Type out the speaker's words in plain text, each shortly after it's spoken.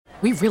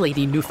We really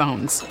need new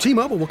phones.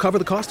 T-Mobile will cover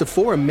the cost of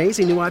 4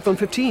 amazing new iPhone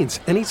 15s,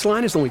 and each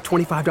line is only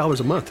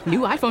 $25 a month. New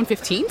iPhone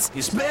 15s?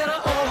 It's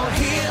better over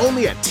here.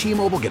 Only at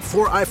T-Mobile, get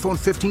 4 iPhone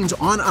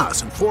 15s on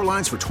us and 4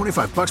 lines for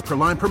 $25 per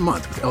line per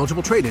month with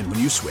eligible trade-in when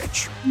you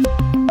switch.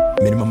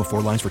 Minimum of 4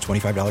 lines for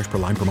 $25 per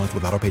line per month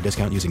with autopay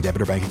discount using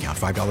debit or bank account.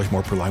 $5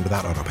 more per line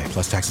without autopay,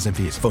 plus taxes and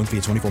fees. Phone fee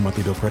at 24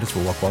 monthly bill credits for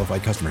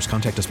well-qualified customers.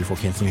 Contact us before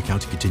canceling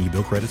account to continue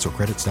bill credits or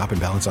credit stop and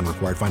balance on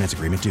required finance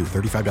agreement due.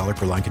 $35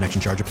 per line connection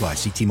charge applies.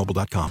 See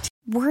T-Mobile.com.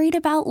 Worried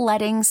about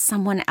letting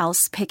someone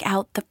else pick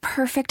out the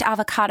perfect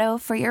avocado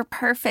for your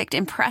perfect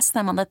impress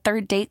them on the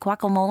third date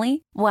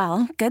guacamole?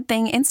 Well, good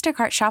thing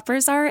Instacart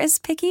shoppers are as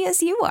picky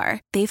as you are.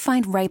 They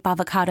find ripe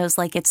avocados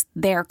like it's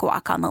their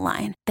guac on the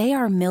line. They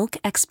are milk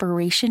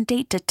expiration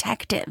date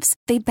detectives.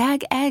 They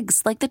bag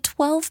eggs like the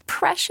 12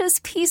 precious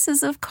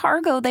pieces of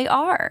cargo they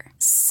are.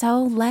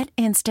 So let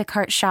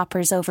Instacart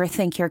shoppers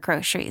overthink your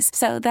groceries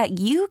so that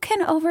you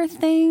can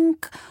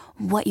overthink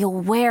what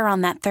you'll wear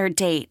on that third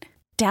date.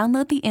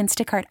 Download the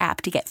Instacart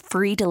app to get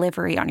free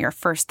delivery on your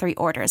first 3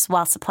 orders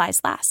while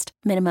supplies last.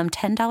 Minimum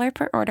 $10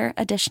 per order.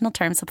 Additional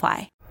terms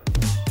apply.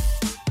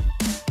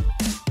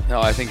 No,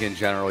 I think in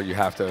general you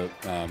have to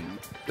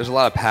there's a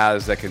lot of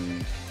paths that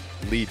can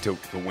lead to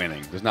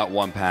winning. There's not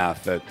one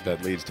path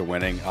that leads to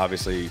winning.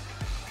 Obviously,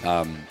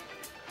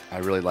 I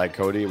really like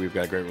Cody. We've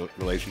got a great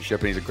relationship,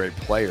 and he's a great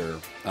player.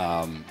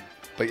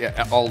 But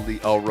yeah,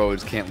 all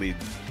roads can't lead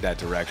that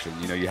direction.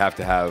 You know, you have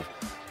to have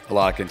a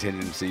lot of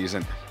contingencies,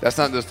 and that's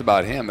not just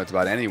about him, it's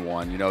about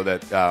anyone. You know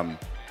that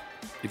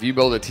if you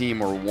build a team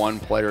where one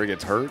player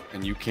gets hurt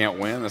and you can't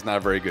win, that's not a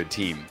very good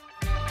team.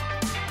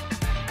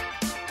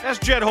 That's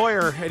Jed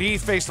Hoyer, and he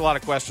faced a lot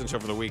of questions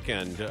over the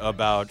weekend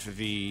about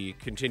the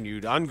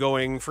continued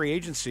ongoing free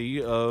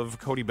agency of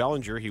Cody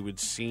Bellinger. He would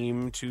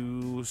seem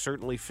to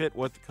certainly fit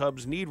what the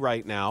Cubs need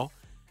right now,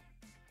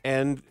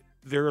 and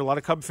there are a lot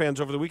of Cub fans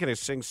over the weekend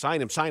saying,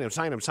 sign him, sign him,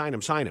 sign him, sign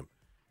him, sign him.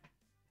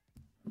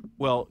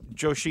 Well,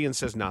 Joe Sheehan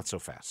says not so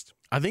fast.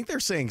 I think they're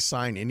saying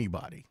sign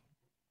anybody.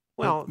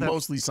 Well,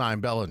 mostly sign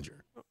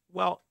Bellinger.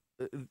 Well,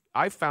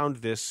 I found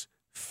this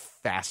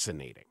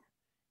fascinating.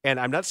 And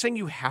I'm not saying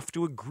you have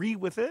to agree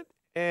with it,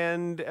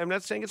 and I'm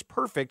not saying it's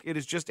perfect. It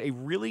is just a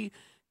really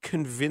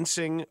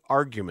convincing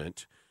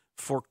argument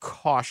for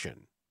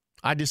caution.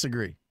 I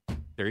disagree.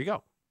 There you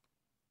go.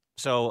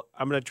 So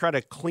I'm going to try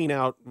to clean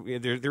out.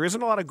 There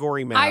isn't a lot of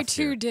gory math. I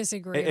too here.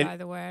 disagree. By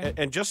the way,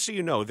 and just so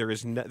you know,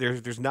 there's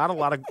not a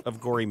lot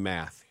of gory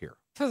math here.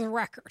 For the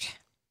record.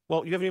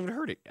 Well, you haven't even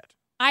heard it yet.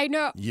 I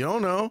know. You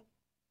don't know.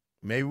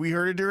 Maybe we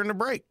heard it during the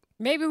break.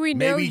 Maybe we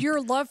know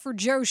your love for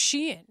Joe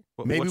Sheehan.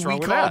 Maybe we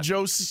called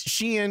Joe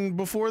Sheehan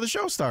before the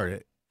show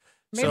started.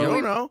 Maybe so, you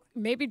don't know.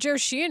 Maybe Joe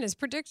Sheehan is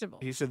predictable.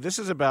 He said this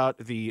is about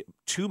the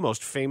 2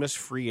 most famous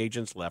free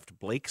agents left,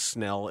 Blake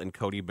Snell and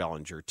Cody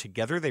Bellinger.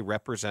 Together they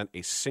represent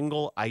a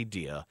single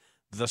idea,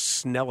 the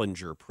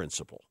Snellinger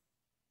principle.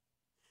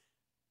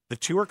 The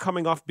 2 are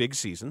coming off big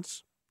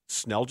seasons.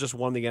 Snell just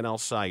won the NL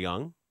Cy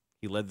Young.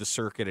 He led the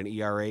circuit in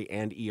ERA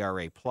and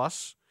ERA+,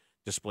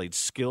 displayed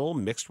skill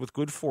mixed with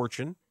good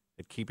fortune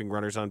at keeping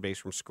runners on base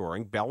from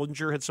scoring.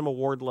 Bellinger had some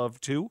award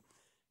love, too.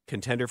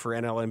 Contender for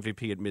NL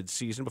MVP at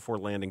midseason before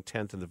landing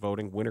 10th in the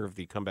voting, winner of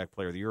the Comeback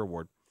Player of the Year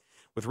award.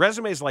 With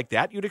resumes like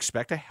that, you'd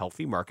expect a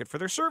healthy market for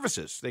their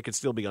services. They could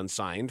still be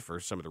unsigned for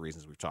some of the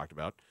reasons we've talked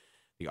about.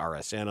 The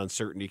RSN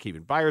uncertainty,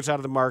 keeping buyers out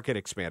of the market,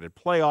 expanded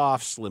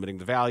playoffs, limiting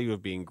the value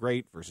of being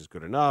great versus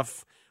good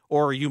enough.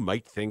 Or you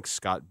might think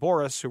Scott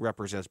Boras, who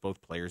represents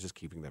both players, is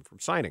keeping them from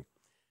signing.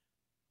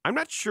 I'm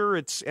not sure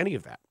it's any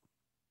of that,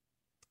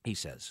 he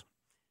says.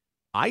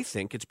 I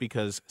think it's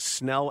because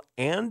Snell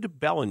and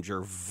Bellinger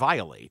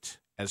violate,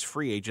 as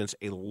free agents,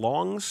 a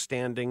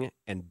long-standing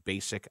and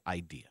basic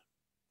idea.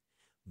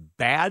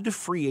 Bad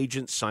free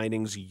agent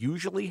signings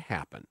usually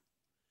happen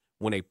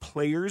when a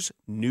player's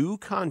new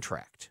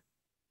contract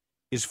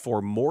is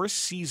for more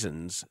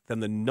seasons than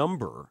the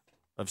number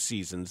of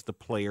seasons the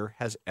player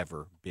has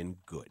ever been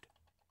good.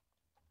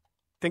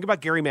 Think about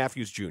Gary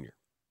Matthews Jr.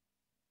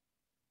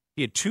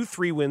 He had 2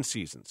 3-win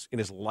seasons in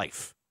his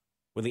life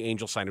when the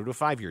Angels signed him to a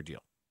 5-year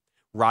deal.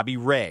 Robbie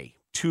Ray,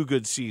 2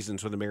 good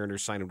seasons when the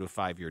Mariners signed him to a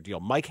 5-year deal.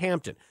 Mike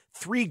Hampton,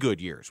 3 good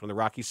years when the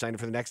Rockies signed him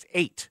for the next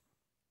 8.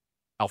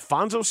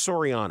 Alfonso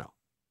Soriano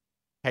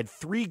had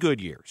 3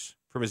 good years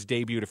from his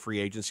debut to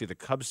free agency. The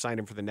Cubs signed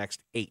him for the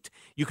next 8.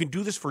 You can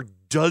do this for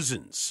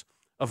dozens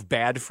of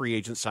bad free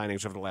agent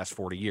signings over the last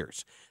 40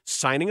 years.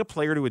 Signing a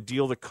player to a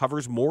deal that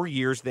covers more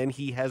years than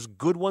he has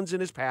good ones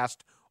in his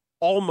past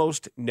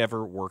almost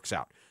never works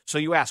out. So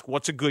you ask,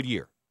 what's a good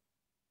year?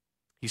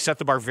 He set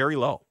the bar very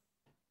low.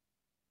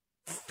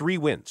 3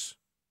 wins.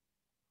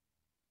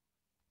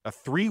 A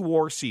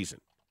 3-WAR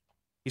season.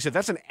 He said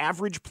that's an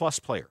average plus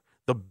player.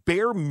 The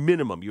bare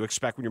minimum you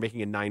expect when you're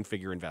making a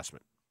 9-figure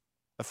investment.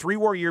 A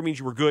 3-WAR year means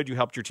you were good, you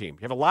helped your team.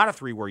 You have a lot of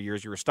 3-WAR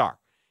years, you're a star.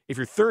 If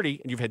you're 30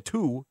 and you've had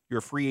 2, you're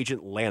a free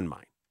agent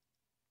landmine.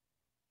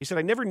 He said,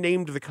 I never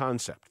named the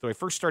concept, though I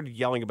first started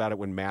yelling about it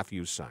when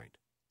Matthews signed.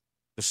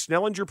 The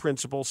Snellinger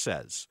principle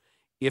says,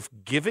 if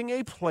giving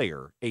a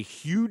player a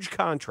huge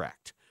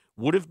contract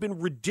would have been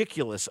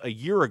ridiculous a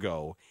year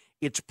ago,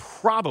 it's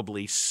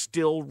probably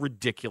still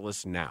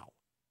ridiculous now.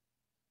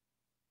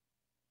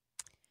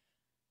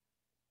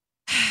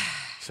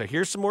 So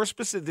here's some more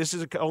specific. This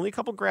is only a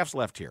couple graphs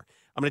left here.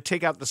 I'm going to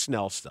take out the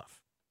Snell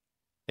stuff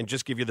and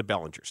just give you the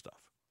Bellinger stuff.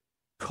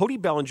 Cody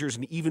Bellinger is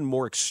an even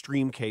more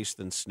extreme case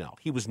than Snell.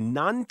 He was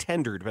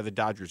non-tendered by the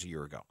Dodgers a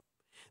year ago.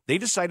 They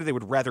decided they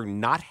would rather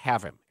not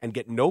have him and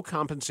get no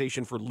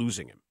compensation for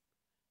losing him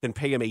than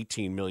pay him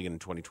 $18 million in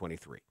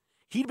 2023.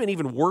 He'd been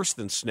even worse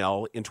than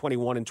Snell in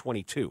 21 and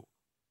 22.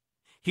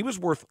 He was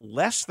worth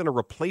less than a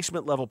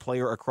replacement-level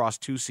player across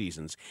 2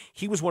 seasons.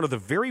 He was one of the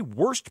very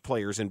worst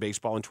players in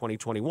baseball in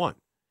 2021.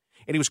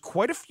 And he was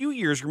quite a few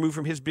years removed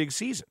from his big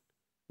season,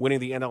 winning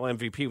the NL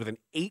MVP with an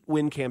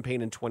 8-win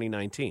campaign in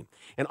 2019.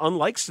 And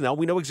unlike Snell,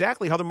 we know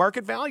exactly how the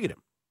market valued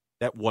him.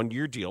 That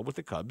 1-year deal with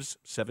the Cubs,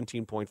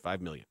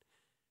 $17.5 million.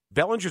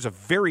 Bellinger's a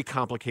very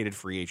complicated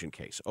free agent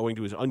case, owing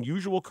to his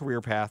unusual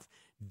career path,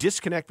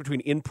 disconnect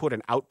between input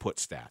and output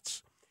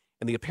stats,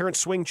 and the apparent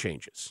swing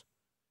changes.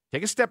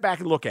 Take a step back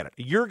and look at it.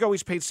 A year ago,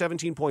 he's paid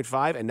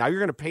 $17.5, and now you're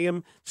going to pay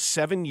him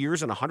 7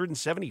 years and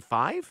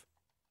 $175?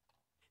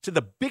 So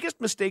the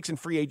biggest mistakes in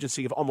free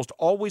agency have almost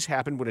always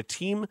happened when a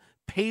team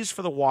pays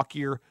for the walk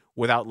year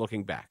without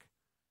looking back.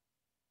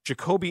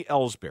 Jacoby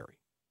Ellsbury,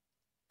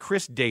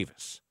 Chris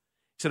Davis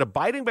said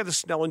abiding by the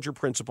Snellinger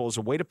principle is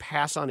a way to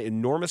pass on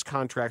enormous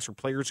contracts for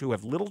players who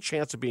have little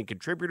chance of being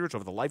contributors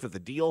over the life of the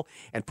deal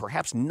and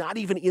perhaps not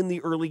even in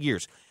the early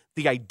years.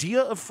 The idea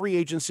of free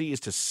agency is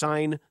to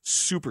sign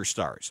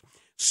superstars.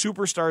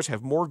 Superstars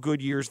have more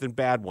good years than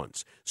bad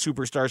ones.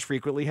 Superstars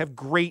frequently have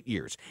great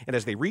years. And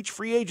as they reach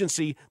free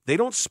agency, they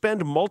don't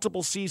spend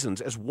multiple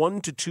seasons as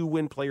 1 to 2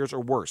 win players or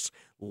worse.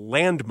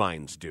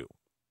 Landmines do.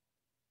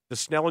 The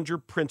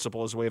Snellinger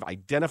principle is a way of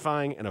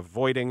identifying and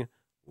avoiding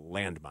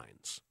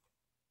landmines.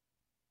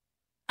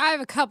 I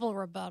have a couple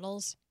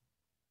rebuttals.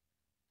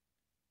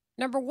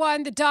 Number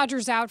one, the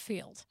Dodgers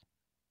outfield.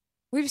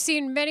 We've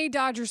seen many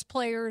Dodgers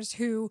players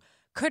who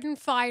couldn't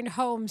find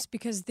homes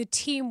because the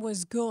team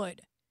was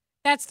good.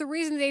 That's the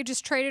reason they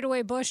just traded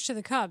away Bush to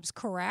the Cubs,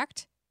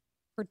 correct?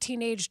 For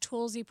teenage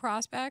toolsy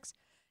prospects.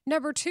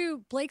 Number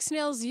two, Blake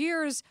Snell's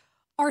years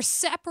are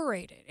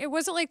separated. It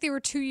wasn't like they were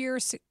 2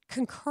 years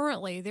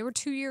concurrently. They were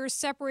 2 years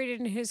separated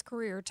in his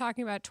career.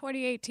 Talking about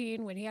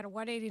 2018 when he had a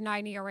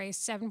 1.89 ERA,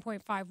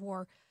 7.5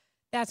 WAR.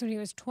 That's when he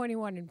was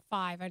 21-5.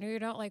 I know you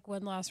don't like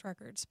win-loss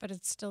records, but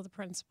it's still the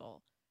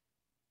principle.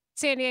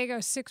 San Diego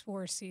 6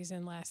 WAR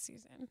season last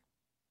season.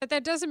 But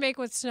that doesn't make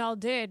what Snell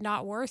did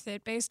not worth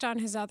it based on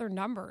his other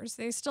numbers.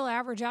 They still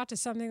average out to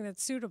something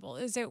that's suitable.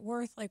 Is it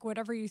worth like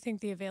whatever you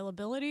think the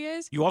availability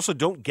is? You also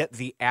don't get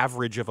the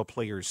average of a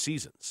player's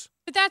seasons.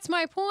 But that's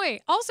my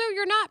point. Also,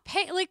 you're not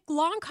paying, like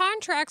long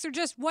contracts are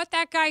just what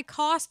that guy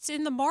costs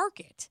in the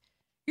market.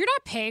 You're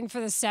not paying for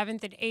the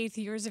 7th and 8th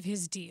years of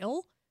his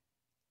deal.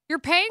 You're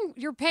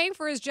paying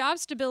for his job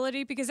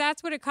stability because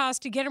that's what it costs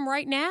to get him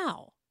right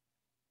now.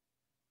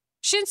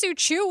 Shin-Soo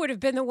Choo would have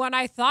been the one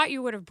I thought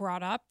you would have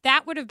brought up.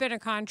 That would have been a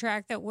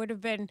contract that would have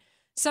been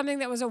something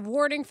that was a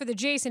warning for the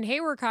Jason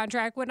Hayward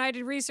contract when I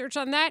did research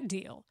on that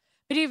deal.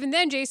 But even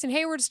then, Jason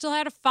Hayward still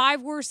had a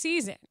 5 WAR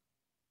season.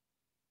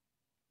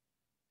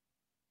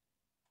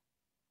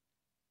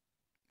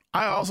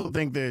 I also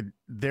think that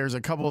there's a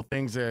couple of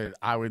things that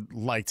I would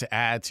like to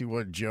add to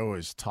what Joe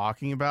is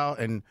talking about.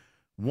 And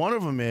one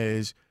of them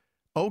is,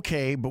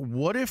 okay, but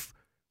what if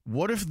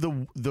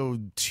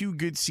the 2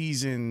 good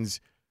seasons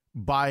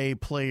by a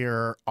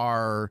player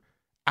are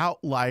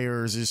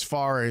outliers as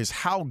far as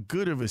how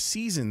good of a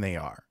season they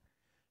are?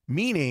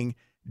 Meaning,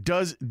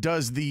 does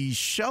the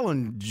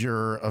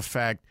Snellinger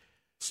effect,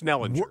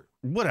 Snellinger,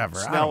 whatever,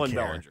 Snell and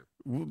Bellinger,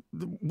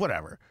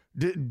 whatever,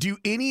 do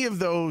any of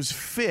those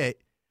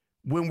fit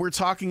when we're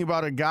talking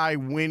about a guy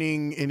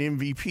winning an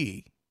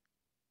MVP?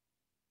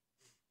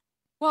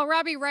 Well,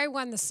 Robbie Ray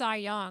won the Cy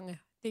Young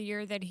the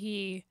year that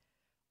he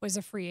was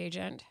a free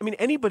agent. I mean,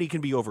 anybody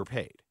can be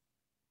overpaid.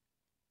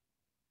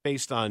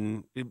 Based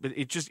on, but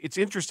it's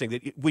interesting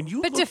that when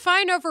you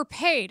define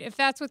overpaid if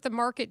that's what the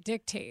market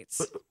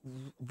dictates.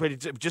 But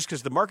it's, just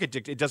because the market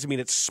dictates, it doesn't mean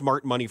it's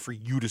smart money for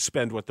you to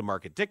spend what the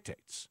market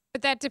dictates.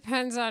 But that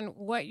depends on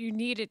what you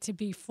need it to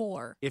be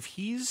for. If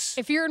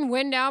you're in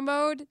win now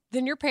mode,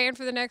 then you're paying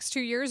for the next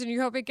 2 years, and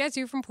you hope it gets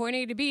you from point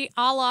A to B,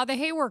 a la the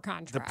Hayward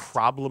contract. The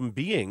problem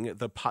being,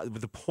 the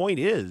point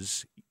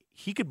is,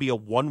 he could be a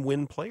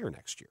 1-win player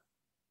next year.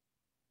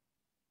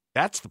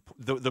 That's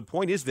the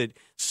point is that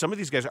some of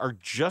these guys are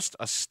just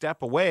a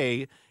step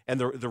away, and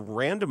the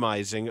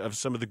randomizing of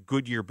some of the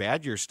good year,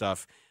 bad year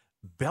stuff.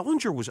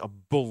 Bellinger was a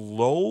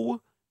below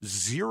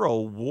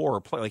 0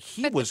 WAR player. Like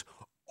he was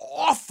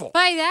awful.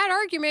 By that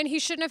argument, he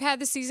shouldn't have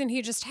had the season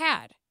he just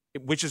had.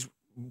 Which is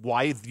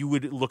why you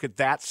would look at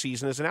that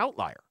season as an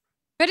outlier.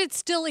 But it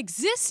still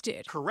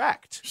existed.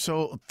 Correct.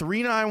 So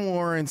 3.9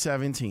 WAR in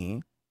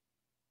 17,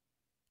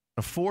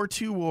 a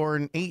 4.2 WAR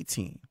in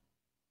 18.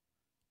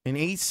 An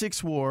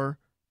 8.6 WAR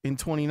in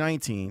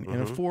 2019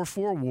 and a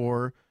 4.4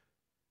 WAR.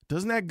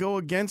 Doesn't that go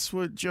against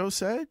what Joe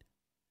said?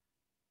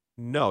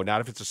 No, not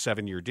if it's a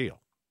 7-year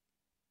deal.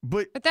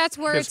 But that's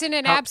where it's in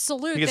an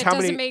absolute that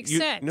doesn't make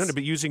sense. No,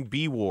 but using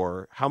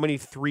B-WAR, how many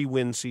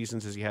 3-win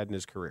seasons has he had in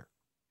his career?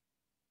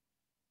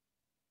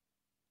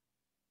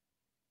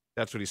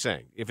 That's what he's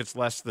saying. If it's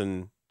less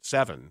than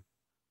 7,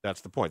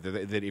 that's the point.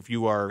 That if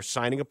you are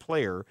signing a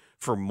player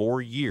for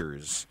more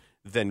years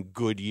than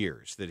good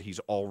years that he's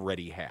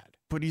already had.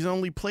 But he's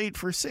only played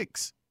for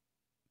 6.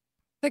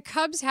 The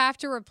Cubs have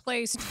to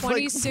replace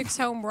 26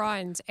 home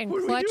runs and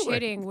clutch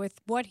hitting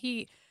with what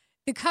he...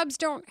 The Cubs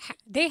don't...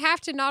 They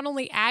have to not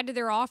only add to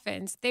their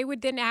offense, they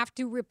would then have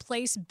to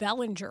replace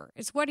Bellinger.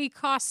 It's what he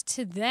costs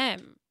to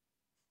them.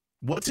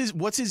 What's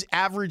his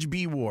average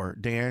B-WAR,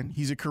 Dan?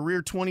 He's a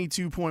career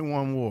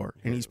 22.1 WAR,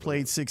 and he's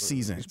played 6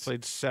 seasons. He's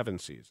played 7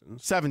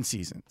 seasons. 7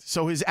 seasons.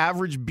 So his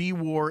average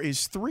B-WAR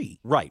is 3.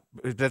 Right.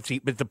 But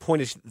the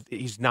point is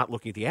he's not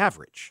looking at the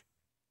average.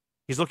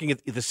 He's looking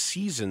at the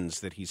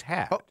seasons that he's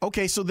had.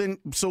 Okay, so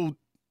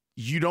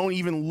you don't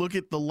even look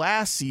at the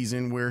last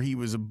season where he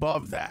was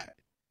above that.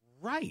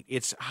 Right.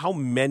 It's how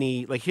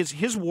many, like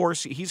his WAR,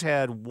 he's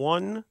had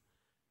 1,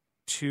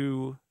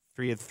 2,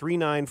 3, he had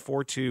 3.9,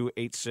 4.2,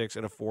 8.6,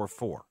 and a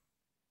 4.4.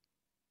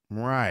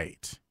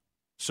 Right.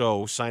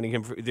 So signing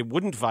him, it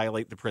wouldn't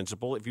violate the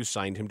principle if you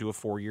signed him to a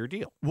 4-year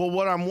deal. Well,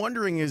 what I'm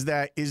wondering is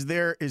there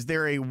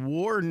a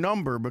WAR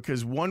number?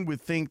 Because one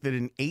would think that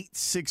an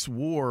 8.6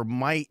 WAR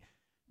might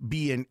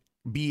be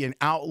an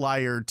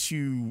outlier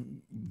to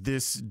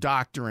this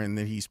doctrine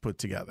that he's put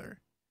together.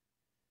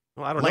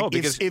 Well, I don't know,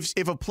 because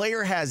if a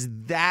player has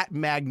that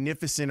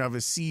magnificent of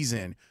a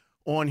season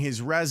on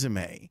his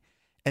resume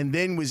and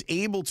then was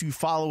able to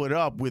follow it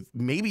up with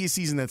maybe a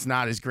season that's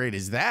not as great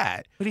as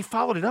that. But he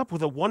followed it up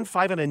with a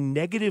 1.5 and a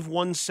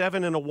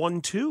 -1.7 and a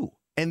 1.2.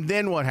 And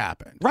then what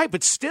happened? Right,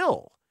 but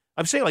still,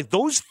 I'm saying like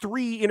those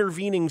 3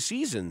 intervening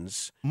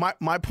seasons.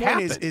 My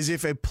point is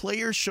if a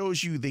player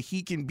shows you that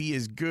he can be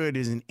as good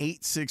as an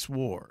 8.6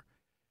 WAR,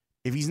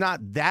 if he's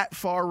not that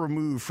far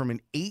removed from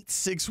an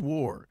 8.6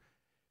 WAR,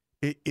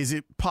 is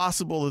it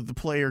possible that the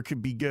player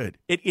could be good?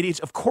 It is.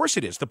 Of course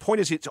it is. The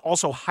point is it's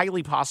also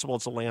highly possible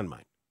it's a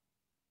landmine.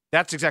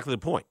 That's exactly the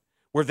point.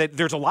 Where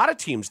there's a lot of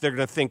teams that are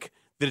going to think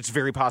that it's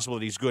very possible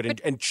that he's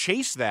good and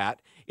chase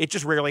that. It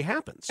just rarely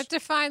happens. But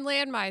define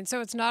landmine.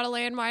 So it's not a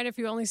landmine if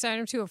you only sign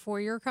him to a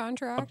 4-year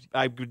contract?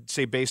 I would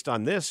say based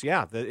on this,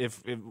 yeah. That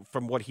if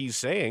from what he's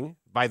saying,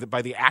 by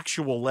the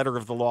actual letter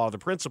of the law of the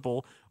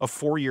principle, a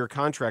 4-year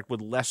contract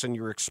would lessen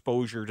your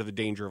exposure to the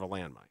danger of a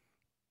landmine.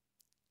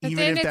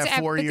 Even if that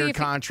 4-year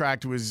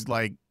contract was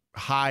like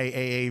high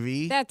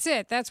AAV? That's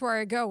it. That's where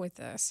I go with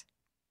this.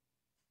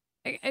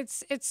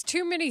 It's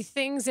too many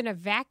things in a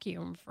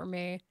vacuum for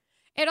me.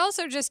 It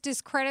also just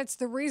discredits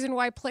the reason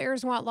why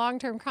players want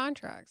long-term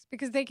contracts,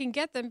 because they can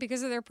get them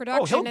because of their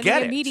production and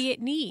the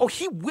immediate need.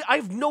 I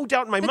have no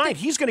doubt in my mind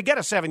he's going to get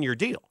a 7-year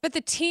deal. But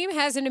the team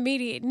has an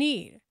immediate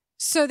need,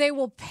 so they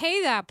will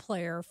pay that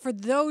player for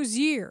those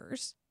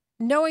years,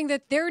 knowing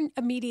that their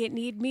immediate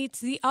need meets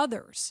the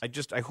others.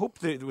 I hope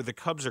that the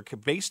Cubs are,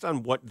 based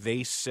on what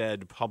they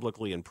said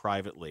publicly and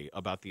privately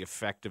about the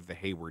effect of the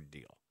Hayward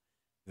deal,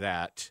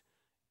 that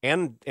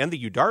and the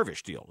Yu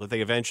Darvish deal, that they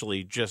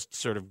eventually just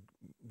sort of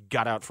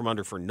got out from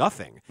under for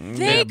nothing.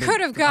 They could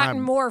have gotten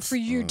more for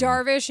Yu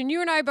Darvish, and you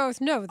and I both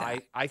know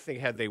that. I think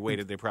had they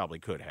waited, they probably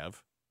could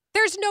have.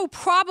 There's no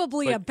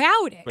probably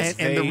about it.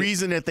 And the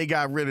reason that they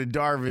got rid of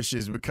Darvish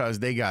is because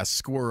they got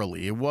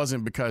squirrely. It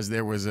wasn't because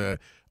there was a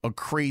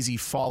crazy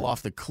fall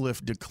off the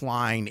cliff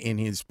decline in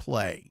his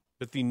play.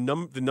 But the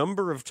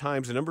number of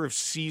times, the number of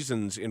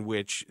seasons in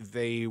which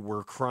they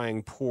were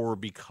crying poor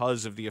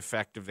because of the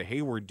effect of the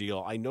Hayward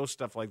deal, I know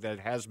stuff like that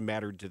has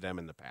mattered to them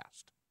in the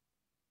past.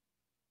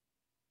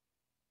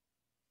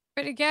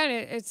 But again,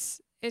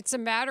 it's a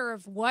matter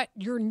of what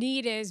your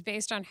need is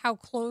based on how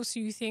close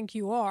you think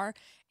you are,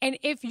 and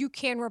if you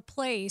can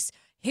replace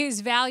his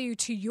value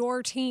to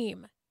your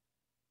team.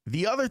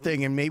 The other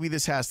thing, and maybe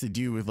this has to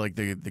do with like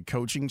the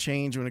coaching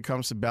change when it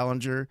comes to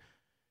Bellinger,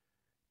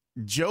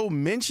 Joe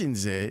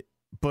mentions it,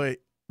 but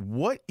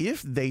what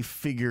if they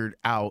figured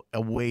out a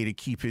way to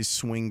keep his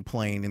swing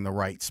plane in the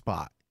right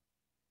spot?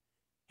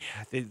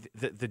 Yeah,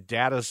 the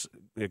data's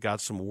got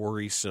some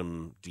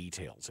worrisome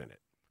details in it.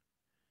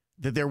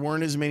 That there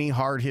weren't as many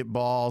hard hit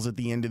balls at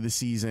the end of the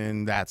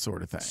season, that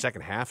sort of thing.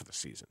 Second half of the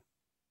season.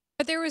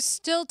 But there was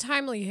still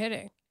timely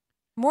hitting.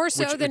 More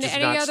so than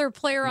any other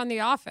player on the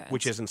offense.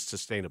 Which isn't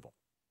sustainable.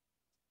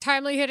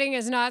 Timely hitting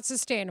is not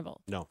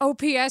sustainable. No.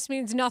 OPS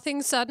means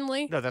nothing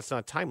suddenly. No, that's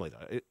not timely,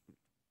 though.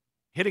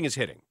 Hitting is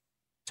hitting.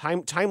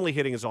 Timely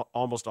hitting is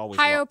almost always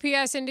high low.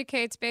 OPS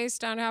indicates,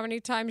 based on how many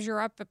times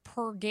you're up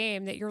per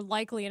game, that you're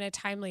likely in a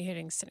timely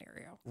hitting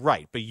scenario.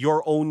 Right, but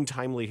your own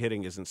timely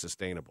hitting isn't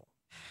sustainable.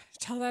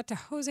 Tell that to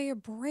Jose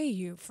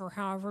Abreu for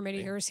however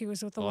many years he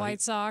was with the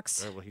White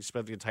Sox. He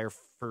spent the entire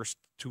first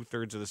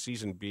 2/3 of the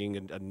season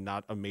being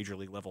not a major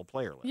league level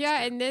player.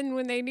 Yeah, and then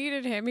when they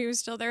needed him, he was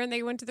still there, and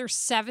they went to their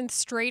 7th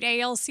straight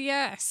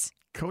ALCS.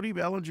 Cody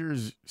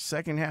Bellinger's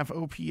second half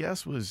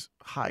OPS was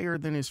higher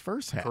than his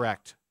first half.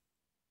 Correct.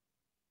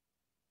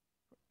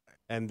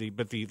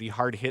 But the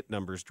hard hit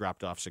numbers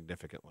dropped off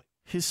significantly.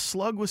 His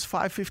slug was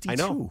 552. I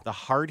know. The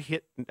hard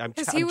hit, I'm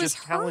just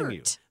telling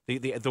you.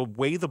 The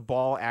way the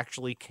ball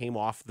actually came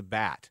off the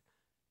bat.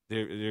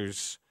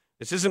 This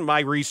isn't my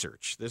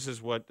research. This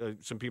is what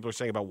some people are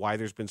saying about why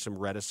there's been some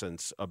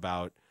reticence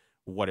about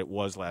what it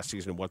was last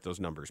season and what those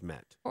numbers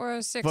meant.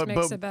 406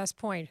 makes the best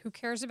point. Who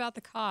cares about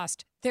the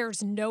cost?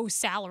 There's no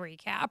salary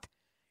cap.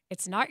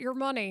 It's not your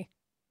money.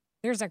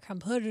 There's a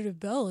competitive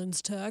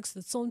balance tax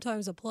that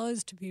sometimes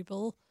applies to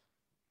people.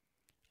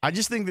 I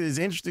just think that it's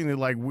interesting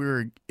that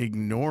we're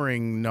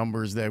ignoring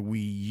numbers that we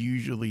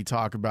usually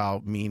talk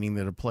about, meaning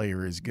that a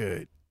player is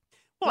good.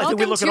 Well, I think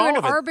we look at all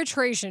of it.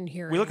 Arbitration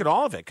hearing. We look at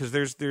all of it because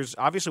there's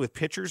obviously with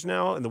pitchers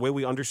now and the way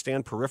we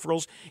understand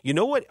peripherals. You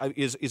know what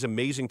is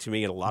amazing to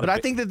me in a lot of. But I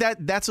think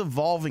that's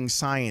evolving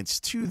science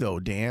too, though,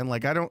 Dan.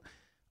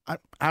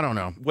 I don't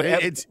know.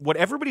 What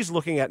everybody's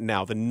looking at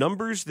now, the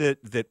numbers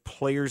that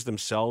players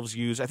themselves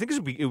use. I think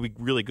it would be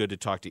really good to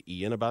talk to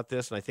Ian about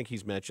this, and I think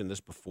he's mentioned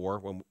this before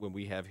when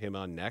we have him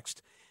on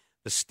next.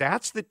 The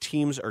stats that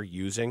teams are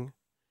using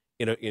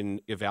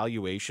in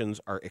evaluations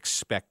are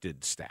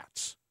expected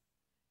stats.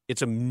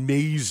 It's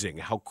amazing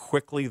how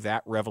quickly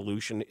that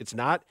revolution. It's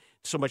not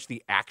so much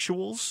the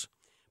actuals,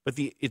 but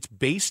it's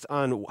based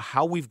on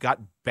how we've got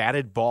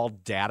batted ball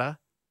data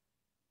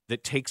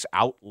that takes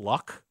out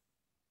luck.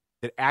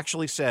 That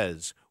actually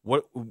says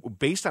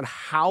based on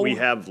how we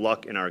have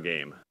luck in our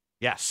game.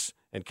 Yes,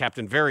 and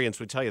Captain Variance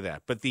would tell you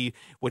that. But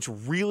what's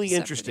really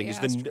interesting is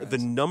the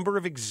number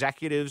of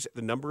executives,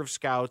 the number of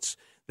scouts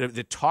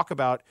that talk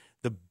about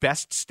the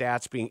best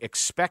stats being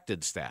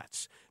expected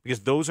stats, because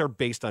those are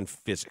based on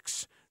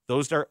physics.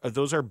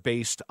 Those are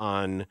based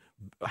on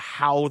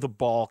how the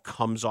ball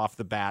comes off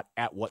the bat,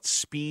 at what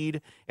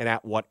speed and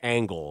at what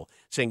angle.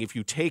 Saying if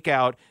you take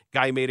out,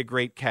 guy made a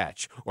great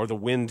catch, or the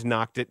wind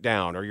knocked it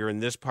down, or you're in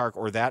this park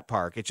or that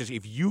park. It's just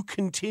if you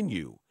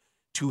continue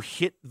to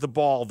hit the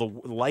ball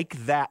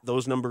like that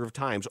those number of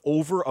times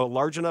over a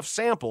large enough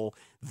sample,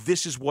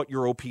 this is what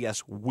your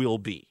OPS will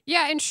be.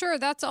 Yeah, and sure,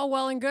 that's all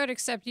well and good,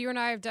 except you and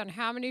I have done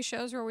how many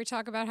shows where we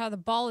talk about how the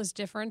ball is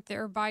different,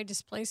 thereby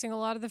displacing a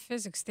lot of the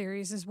physics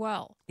theories as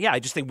well. Yeah, I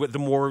just think the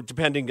more,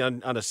 depending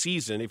on a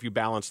season, if you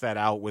balance that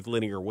out with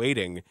linear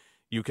weighting,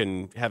 you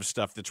can have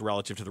stuff that's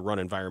relative to the run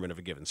environment of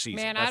a given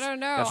season. Man, I don't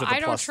know.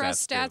 I don't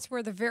trust stats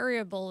where the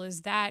variable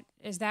is that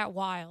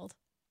wild.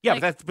 Yeah,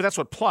 but that's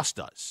what plus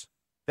does.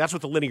 That's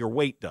what the linear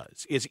weight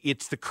does.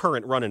 It's the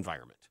current run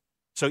environment.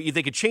 So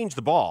they could change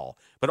the ball,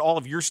 but all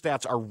of your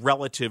stats are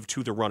relative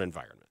to the run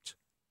environment.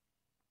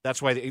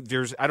 That's why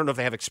I don't know if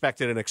they have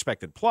expected and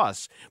expected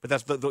plus, but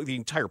that's the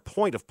entire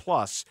point of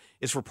plus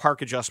is for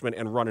park adjustment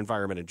and run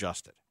environment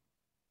adjusted.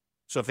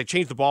 So if they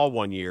change the ball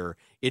one year,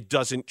 it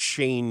doesn't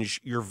change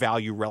your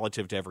value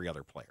relative to every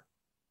other player.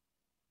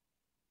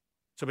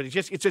 So, but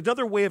it's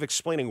another way of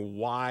explaining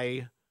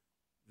why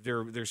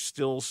there's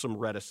still some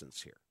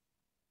reticence here.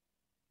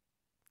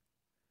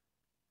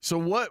 So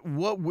what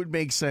would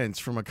make sense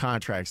from a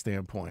contract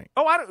standpoint?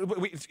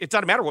 It's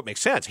not a matter of what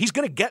makes sense. He's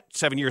going to get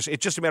 7 years.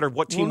 It's just a matter of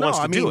what team wants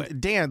to do it.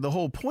 Dan, the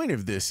whole point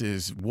of this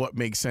is what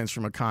makes sense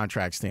from a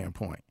contract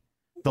standpoint.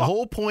 The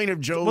whole point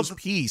of Joe's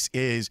piece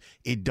is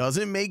it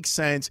doesn't make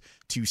sense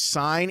to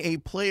sign a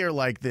player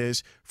like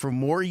this for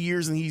more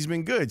years than he's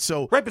been good.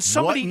 So right, but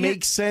somebody what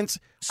makes sense?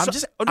 I'm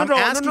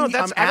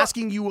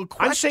asking you a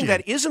question. I'm saying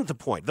that isn't the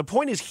point. The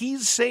point is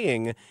he's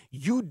saying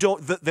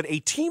that a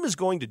team is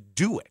going to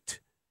do it.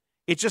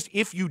 It's just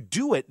if you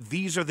do it,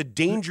 these are the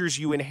dangers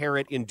you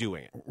inherit in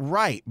doing it.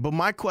 Right. But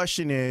my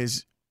question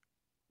is,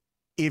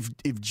 if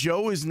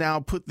Joe has now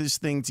put this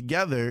thing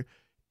together,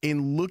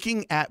 in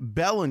looking at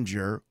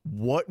Bellinger,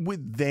 what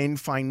would then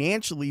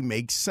financially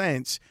make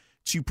sense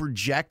to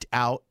project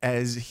out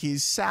as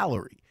his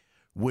salary?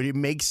 Would it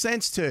make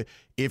sense to,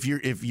 if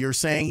you're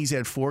saying he's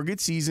had 4 good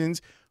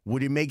seasons,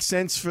 would it make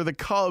sense for the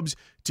Cubs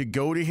to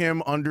go to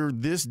him under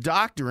this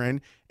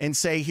doctrine and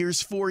say,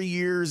 here's 4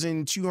 years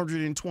and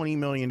 $220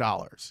 million?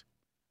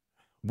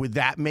 Would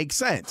that make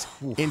sense?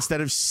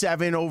 Instead of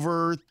 7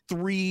 for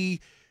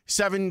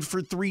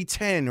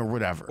 $310 or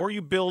whatever. Or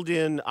you build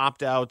in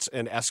opt-outs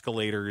and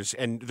escalators,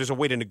 and there's a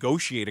way to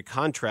negotiate a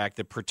contract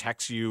that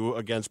protects you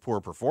against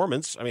poor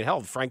performance. I mean,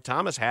 hell, Frank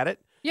Thomas had it.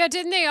 Yeah,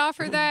 didn't they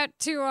offer that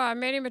to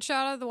Manny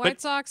Machado, the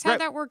White Sox?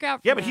 How'd that work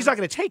out for him? But he's not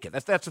going to take it.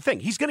 That's the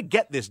thing. He's going to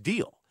get this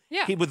deal.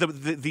 Yeah.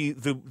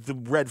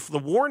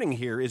 The warning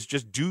here is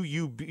just, do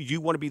you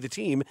want to be the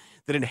team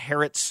that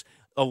inherits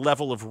a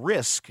level of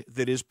risk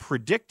that is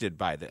predicted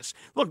by this?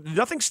 Look,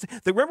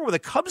 remember when the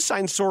Cubs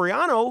signed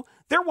Soriano,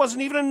 there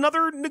wasn't even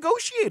another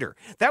negotiator.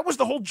 That was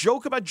the whole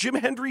joke about Jim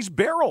Hendry's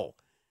barrel.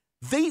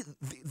 They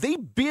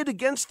bid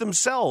against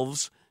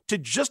themselves to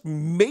just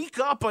make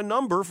up a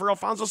number for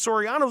Alfonso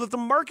Soriano that the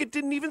market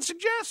didn't even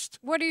suggest.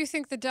 What do you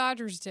think the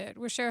Dodgers did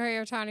with Shohei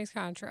Ohtani's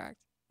contract?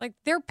 Like,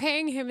 they're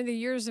paying him in the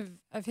years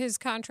of his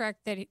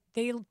contract that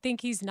they think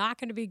he's not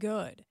going to be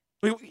good.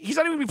 He's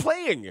not even going to be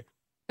playing.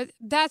 But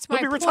that's my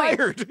point.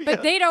 Retired.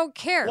 But they don't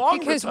care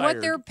because retired.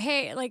 what they're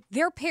paying,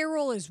 their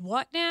payroll is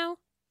what now?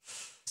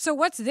 So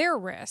what's their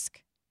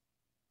risk?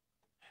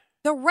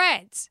 The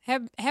Reds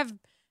have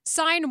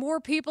signed more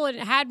people and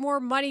had more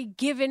money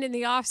given in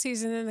the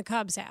offseason than the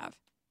Cubs have.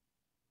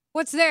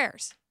 What's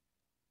theirs?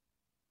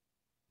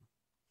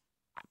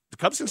 The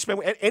Cubs can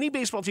spend, any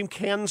baseball team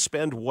can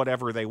spend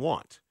whatever they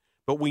want.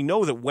 But we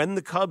know that when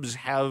the Cubs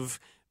have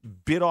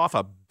bid off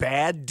a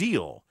bad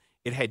deal,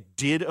 it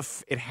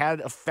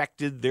had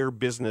affected their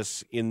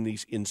business in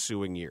these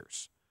ensuing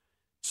years.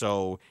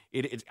 So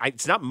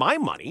it's not my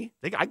money.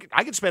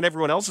 I could spend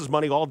everyone else's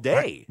money all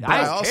day.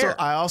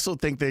 I also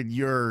think that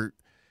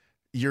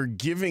you're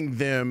giving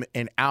them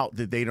an out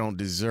that they don't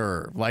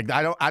deserve. Like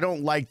I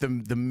don't like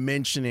the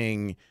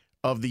mentioning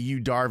of the Yu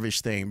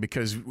Darvish thing,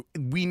 because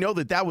we know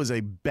that was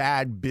a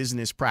bad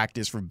business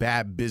practice for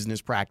bad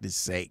business practice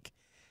sake.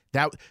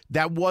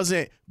 That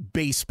wasn't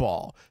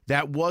baseball.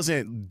 That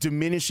wasn't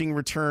diminishing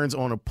returns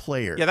on a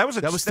player. Yeah, that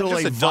was still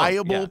a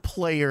viable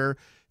player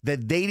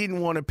that they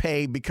didn't want to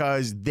pay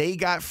because they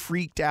got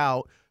freaked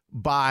out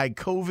by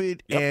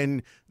COVID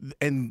and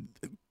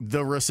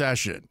the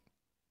recession.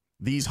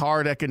 These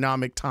hard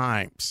economic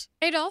times.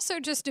 It also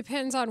just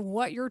depends on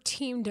what your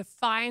team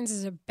defines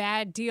as a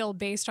bad deal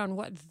based on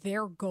what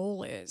their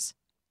goal is.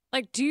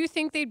 Like, do you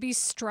think they'd be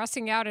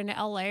stressing out in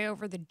LA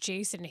over the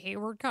Jason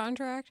Hayward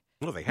contract?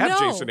 Well, they have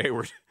Jason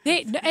Hayward.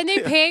 They're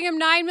paying him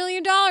 $9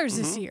 million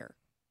this year.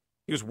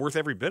 He was worth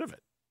every bit of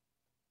it.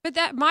 But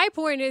my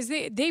point is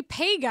they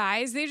pay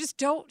guys. They just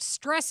don't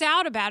stress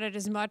out about it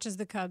as much as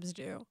the Cubs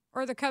do,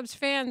 or the Cubs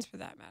fans for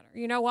that matter.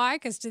 You know why?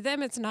 Because to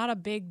them, it's not a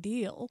big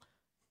deal.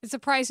 It's the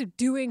price of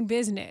doing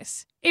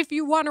business if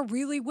you want to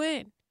really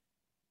win.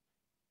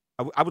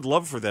 I would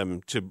love for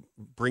them to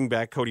bring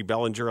back Cody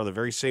Bellinger on the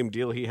very same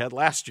deal he had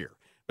last year.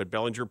 But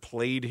Bellinger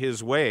played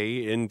his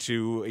way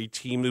into a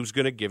team that was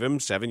going to give him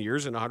 7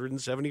 years and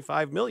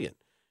 $175 million.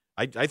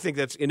 I think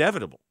that's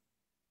inevitable.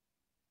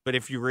 But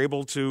if you're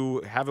able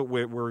to have it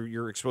where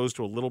you're exposed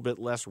to a little bit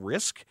less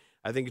risk,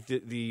 I think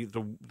the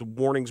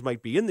warnings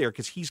might be in there,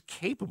 because he's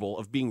capable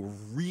of being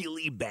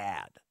really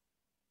bad.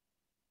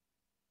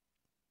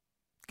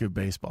 Good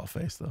baseball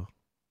face, though.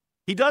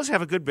 He does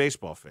have a good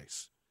baseball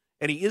face,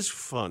 and he is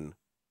fun.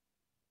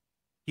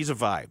 He's a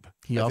vibe.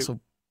 He also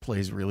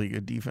plays really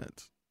good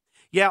defense.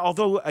 Yeah,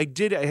 although I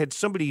had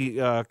somebody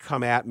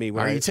come at me.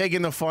 Are you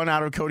taking the fun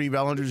out of Cody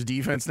Bellinger's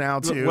defense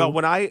now, too? Well,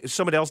 when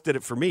somebody else did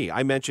it for me,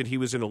 I mentioned he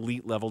was an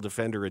elite level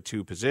defender at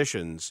 2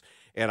 positions,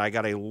 and I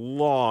got a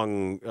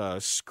long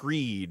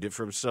screed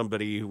from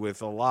somebody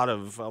with a lot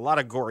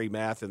of gory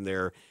math in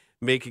there,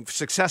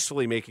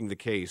 successfully making the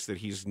case that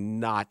he's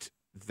not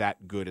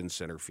that good in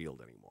center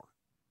field anymore.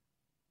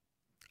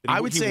 I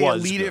would say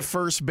elite at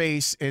first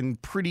base and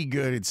pretty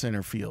good at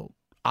center field.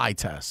 Eye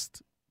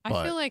test.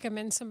 I feel like I'm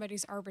in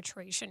somebody's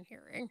arbitration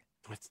hearing.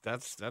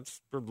 That's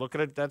we're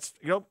looking at that's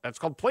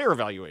called player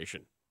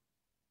evaluation.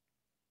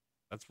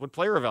 That's what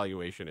player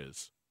evaluation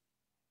is.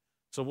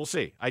 So we'll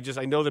see. I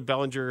know that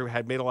Bellinger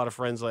had made a lot of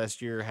friends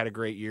last year, had a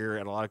great year,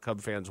 and a lot of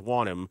Cub fans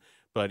want him.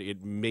 But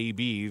it may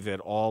be that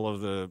all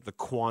of the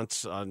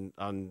quants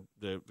on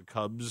the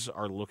Cubs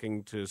are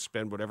looking to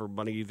spend whatever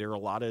money they're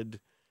allotted,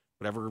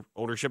 whatever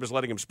ownership is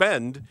letting them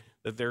spend,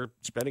 that they're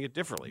spending it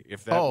differently.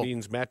 If that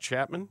means Matt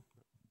Chapman.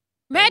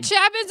 Matt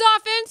Chapman's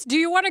offense? Do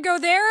you want to go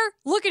there?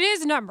 Look at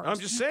his numbers. I'm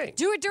just saying.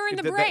 Do it during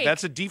the break.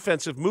 That's a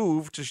defensive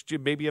move to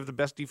maybe have the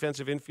best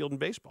defensive infield in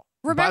baseball.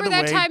 Remember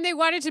that time they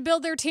wanted to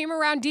build their team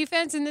around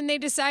defense and then they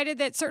decided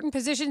that certain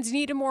positions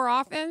needed more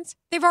offense?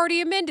 They've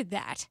already amended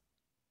that.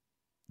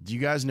 Do you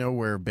guys know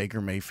where Baker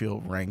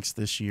Mayfield ranks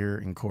this year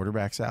in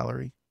quarterback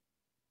salary?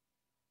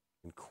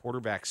 In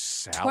quarterback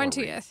salary?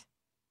 20th.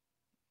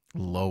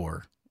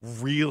 Lower.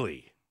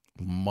 Really?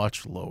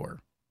 Much lower.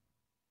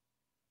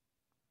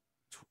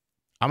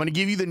 I'm going to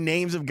give you the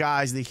names of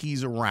guys that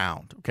he's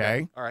around,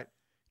 okay? All right.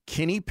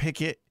 Kenny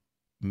Pickett,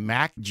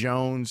 Mac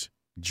Jones,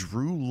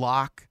 Drew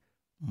Lock,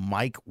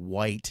 Mike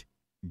White,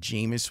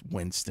 Jameis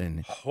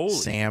Winston,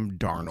 Sam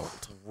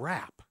Darnold.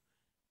 Crap.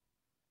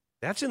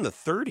 That's in the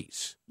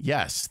 30s.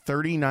 Yes,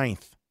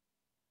 39th.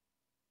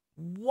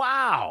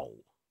 Wow.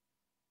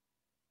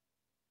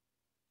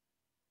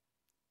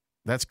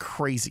 That's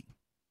crazy.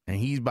 And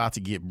he's about to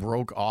get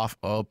broke off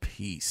a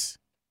piece.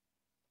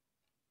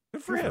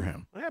 Good for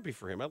him. I'm happy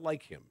for him. I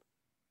like him.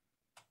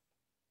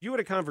 You had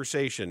a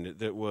conversation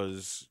that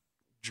was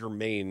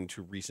germane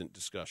to recent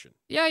discussion.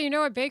 Yeah, you know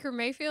what Baker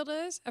Mayfield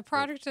is? A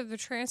product of the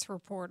transfer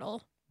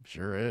portal.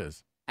 Sure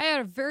is. I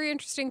had a very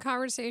interesting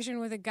conversation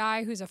with a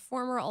guy who's a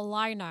former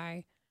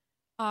Illini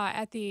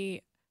at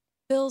the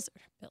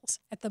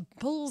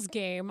Bulls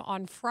game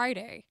on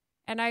Friday.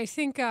 And I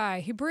think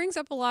he brings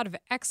up a lot of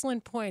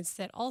excellent points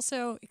that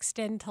also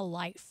extend to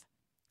life.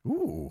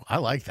 Ooh, I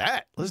like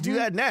that. Let's do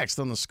that next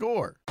on The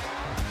Score.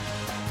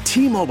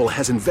 T-Mobile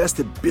has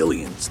invested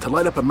billions to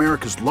light up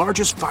America's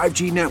largest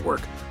 5G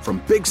network,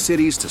 from big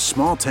cities to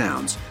small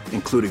towns,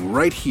 including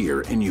right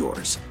here in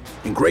yours.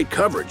 And great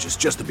coverage is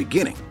just the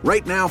beginning.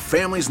 Right now,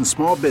 families and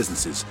small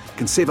businesses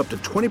can save up to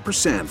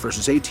 20%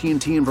 versus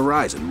AT&T and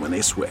Verizon when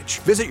they switch.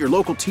 Visit your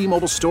local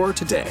T-Mobile store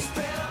today.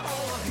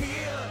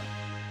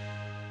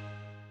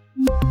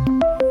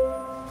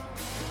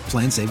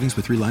 Plan savings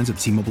with 3 lines of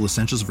T-Mobile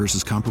Essentials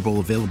versus comparable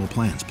available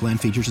plans. Plan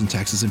features and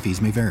taxes and fees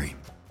may vary.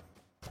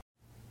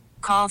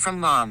 Call from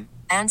mom.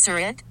 Answer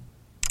it.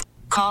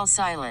 Call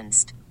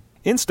silenced.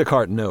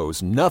 Instacart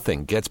knows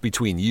nothing gets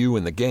between you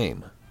and the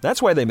game.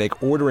 That's why they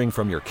make ordering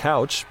from your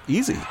couch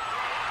easy.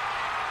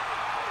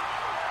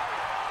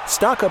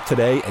 Stock up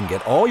today and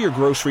get all your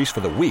groceries for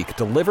the week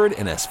delivered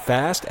in as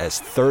fast as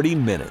 30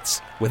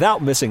 minutes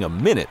without missing a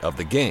minute of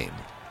the game.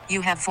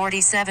 You have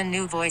 47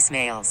 new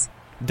voicemails.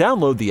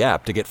 Download the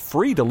app to get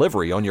free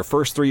delivery on your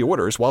first 3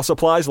 orders while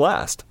supplies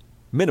last.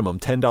 Minimum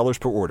 $10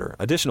 per order.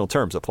 Additional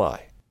terms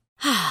apply.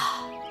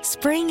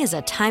 Spring is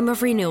a time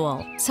of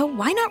renewal, so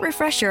why not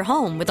refresh your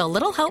home with a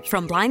little help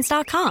from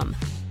Blinds.com?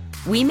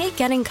 We make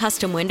getting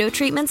custom window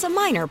treatments a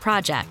minor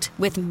project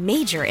with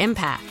major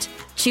impact.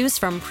 Choose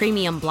from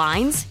premium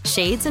blinds,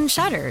 shades, and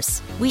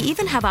shutters. We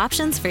even have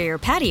options for your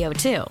patio,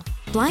 too.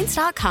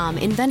 Blinds.com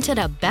invented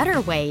a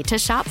better way to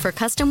shop for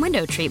custom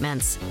window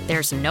treatments.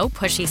 There's no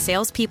pushy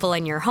salespeople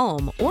in your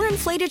home or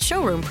inflated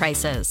showroom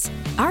prices.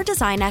 Our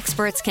design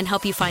experts can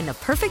help you find the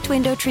perfect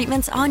window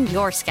treatments on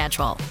your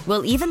schedule.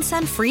 We'll even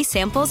send free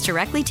samples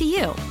directly to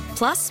you.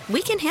 Plus,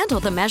 we can handle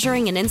the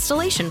measuring and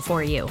installation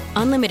for you.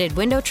 Unlimited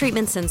window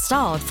treatments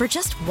installed for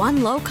just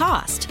one low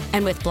cost.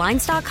 And with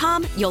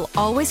Blinds.com, you'll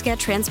always get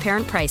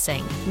transparent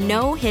pricing.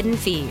 No hidden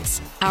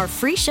fees. Our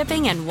free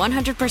shipping and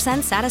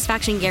 100%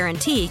 satisfaction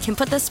guarantee can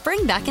put the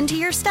spring back into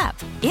your step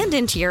and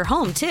into your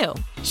home, too.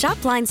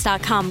 Shop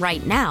Blinds.com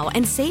right now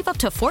and save up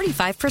to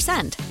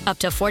 45%. Up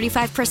to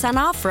 45%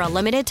 off for a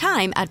limited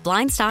time at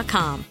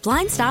Blinds.com.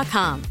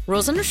 Blinds.com.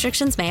 Rules and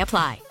restrictions may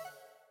apply.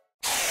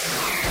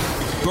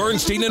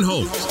 Bernstein and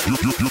Holmes,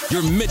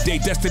 your midday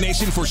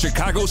destination for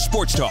Chicago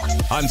sports talk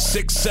on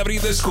 670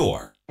 The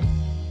Score. They'll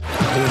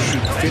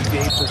shoot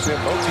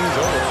 58%. Both teams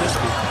over 50.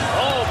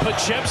 Oh,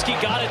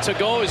 Podziemski got it to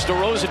go as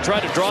DeRozan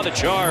tried to draw the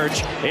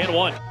charge and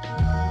one.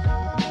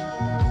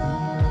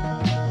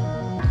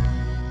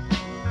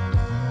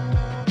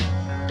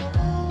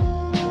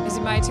 Is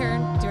it my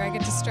turn? Do I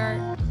get to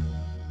start?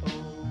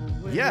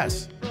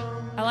 Yes.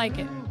 I like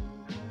it.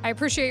 I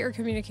appreciate your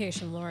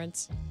communication,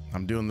 Laurence.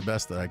 I'm doing the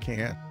best that I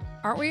can.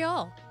 Aren't we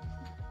all?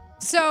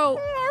 So,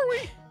 are we?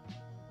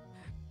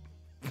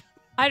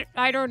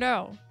 I don't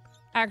know.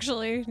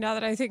 Actually, now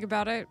that I think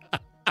about it,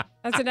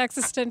 that's an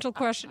existential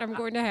question I'm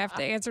going to have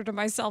to answer to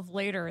myself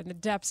later in the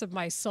depths of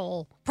my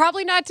soul.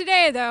 Probably not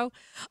today, though.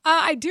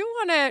 I do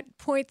want to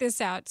point this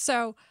out.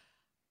 So,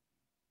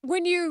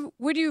 when you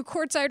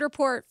courtside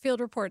report, field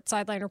report,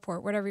 sideline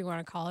report, whatever you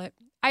want to call it,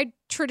 I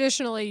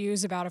traditionally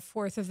use about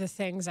 1/4 of the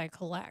things I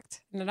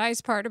collect. And the nice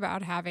part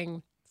about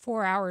having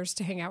 4 hours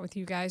to hang out with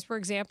you guys, for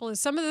example, is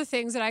some of the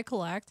things that I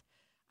collect,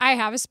 I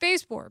have a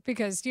space for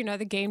because,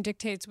 the game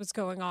dictates what's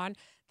going on.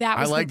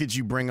 I like that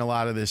you bring a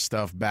lot of this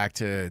stuff back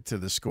to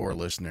the Score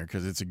listener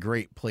because it's a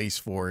great place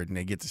for it and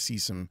they get to see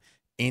some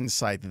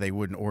insight that they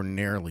wouldn't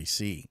ordinarily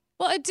see.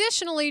 Well,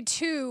 additionally,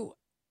 too,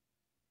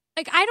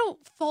 I don't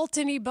fault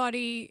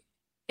anybody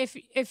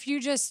if you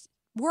just,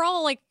 we're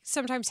all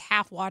sometimes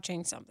half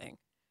watching something.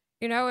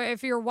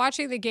 If you're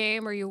watching the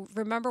game or you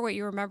remember what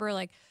you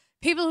remember,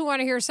 people who want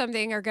to hear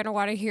something are going to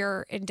want to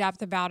hear in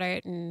depth about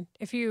it. And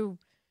if you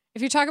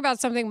talk about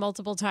something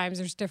multiple times,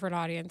 there's different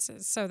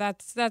audiences. So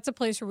that's a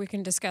place where we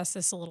can discuss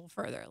this a little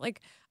further.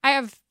 I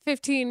have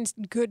 15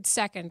 good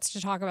seconds to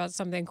talk about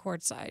something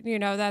courtside.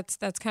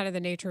 That's kind of the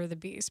nature of the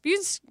beast.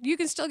 You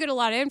can still get a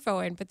lot of info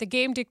in, but the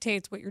game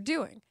dictates what you're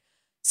doing.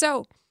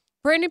 So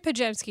Brandin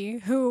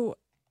Podziemski, who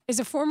is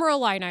a former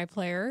Illini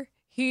player,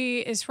 he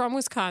is from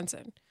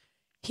Wisconsin.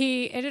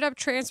 He ended up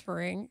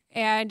transferring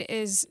and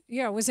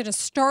was in a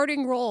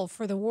starting role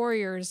for the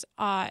Warriors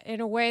in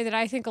a way that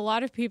I think a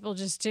lot of people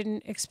just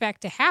didn't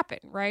expect to happen,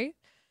 right?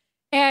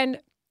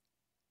 And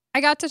I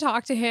got to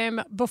talk to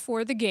him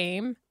before the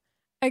game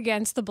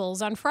against the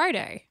Bulls on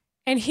Friday.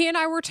 And he and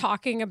I were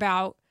talking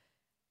about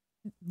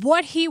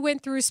what he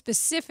went through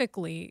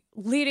specifically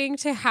leading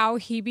to how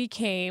he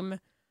became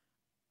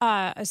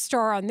a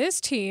star on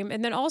this team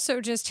and then also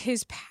just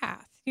his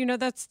path.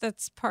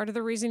 That's part of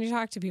the reason you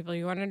talk to people.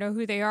 You want to know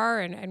who they are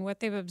and what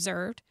they've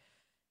observed.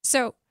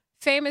 So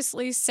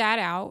famously sat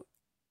out,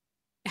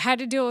 had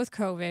to deal with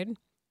COVID,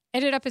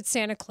 ended up at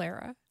Santa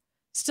Clara,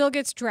 still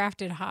gets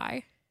drafted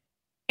high.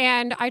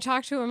 And I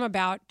talked to him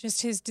about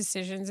just his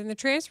decisions in the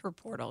transfer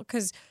portal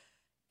because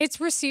it's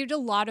received a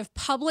lot of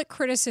public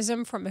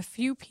criticism from a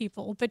few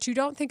people, but you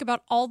don't think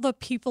about all the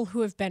people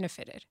who have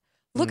benefited.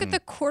 Look at the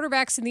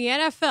quarterbacks in the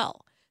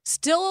NFL,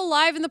 still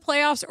alive in the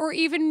playoffs or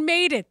even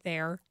made it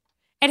there.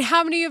 And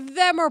how many of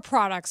them are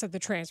products of the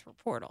transfer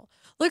portal?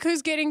 Look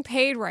who's getting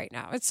paid right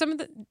now. It's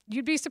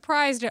you'd be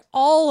surprised at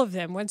all of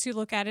them once you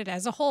look at it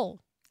as a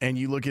whole. And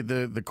you look at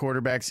the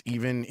quarterbacks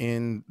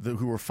even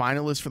who were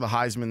finalists for the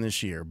Heisman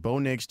this year. Bo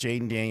Nix,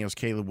 Jaden Daniels,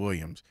 Caleb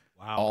Williams.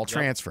 Wow. All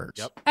transfers.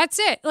 Yep. That's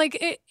it.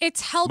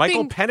 It's helping.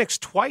 Michael Penix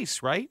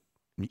twice, right?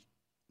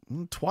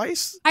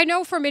 Twice? I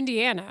know from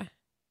Indiana.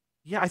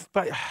 Yeah,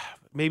 but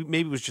maybe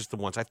it was just the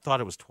once. I thought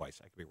it was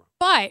twice. I could be wrong.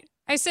 But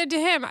I said to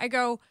him, I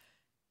go,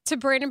 to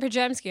Brandin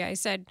Podziemski, I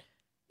said,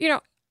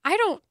 I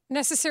don't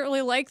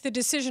necessarily like the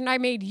decision I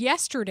made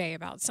yesterday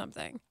about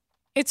something.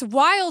 It's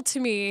wild to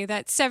me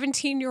that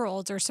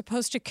 17-year-olds are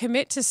supposed to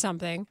commit to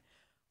something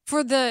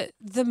for the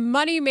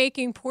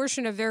money-making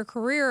portion of their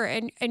career,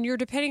 and you're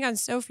depending on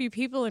so few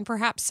people and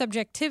perhaps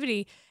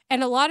subjectivity.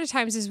 And a lot of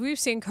times, as we've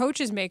seen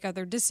coaches make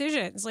other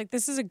decisions, like,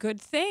 this is a good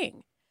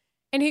thing.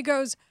 And he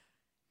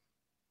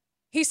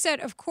said,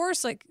 of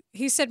course,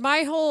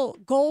 my whole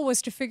goal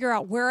was to figure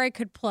out where I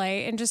could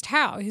play and just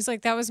how. He's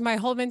like, that was my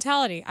whole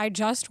mentality. I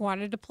just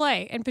wanted to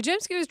play. And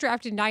Podziemski was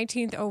drafted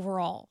 19th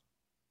overall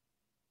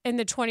in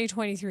the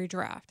 2023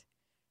 draft.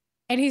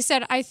 And he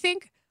said, I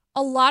think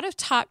a lot of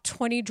top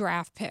 20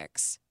 draft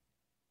picks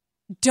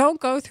don't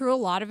go through a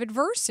lot of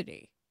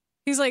adversity.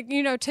 He's like,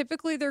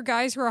 typically they're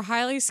guys who are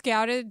highly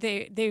scouted.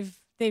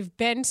 They've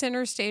been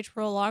center stage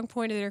for a long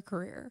point of their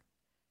career.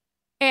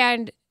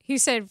 And he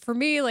said, for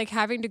me, like,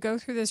 having to go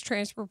through this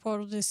transfer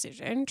portal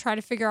decision, try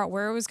to figure out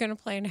where I was going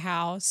to play and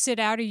how, sit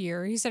out a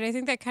year. He said, I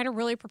think that kind of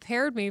really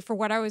prepared me for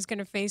what I was going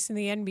to face in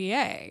the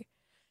NBA.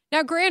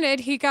 Now,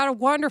 granted, he got a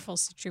wonderful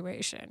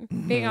situation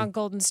being on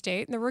Golden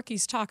State, and the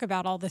rookies talk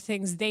about all the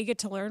things they get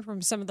to learn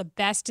from some of the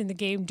best in the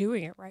game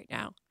doing it right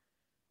now.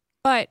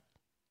 But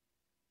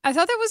I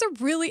thought that was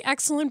a really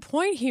excellent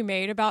point he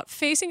made about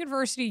facing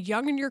adversity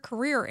young in your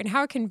career and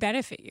how it can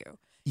benefit you.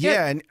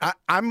 Yeah, and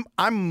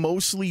I'm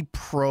mostly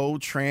pro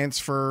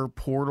transfer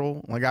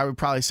portal. Like, I would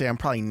probably say I'm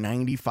probably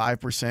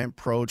 95%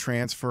 pro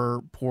transfer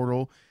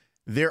portal.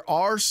 There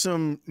are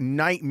some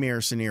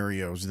nightmare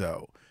scenarios,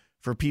 though,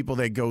 for people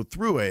that go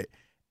through it.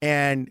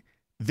 And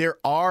there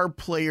are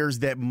players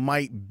that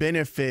might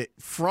benefit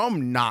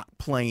from not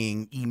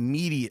playing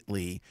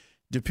immediately,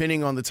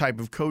 depending on the type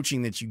of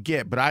coaching that you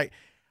get. But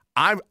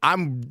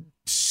I'm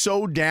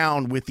so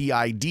down with the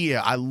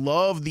idea. I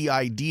love the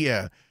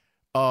idea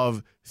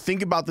of,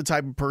 think about the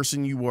type of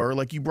person you were,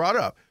 like you brought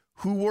up.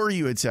 Who were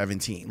you at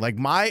 17? Like,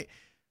 my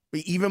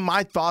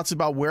thoughts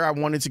about where I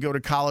wanted to go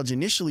to college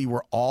initially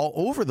were all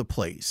over the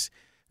place.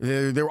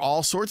 There were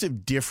all sorts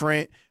of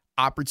different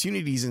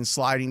opportunities and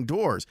sliding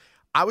doors.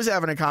 I was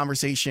having a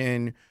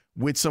conversation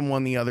with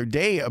someone the other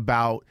day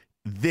about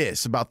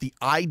this, about the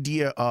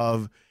idea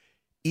of,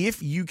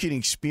 if you can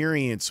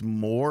experience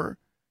more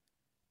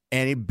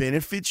and it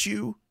benefits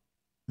you,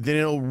 then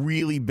it'll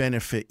really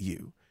benefit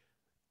you.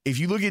 If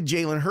you look at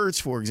Jalen Hurts,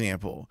 for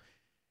example,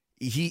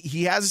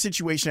 he has a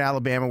situation in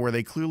Alabama where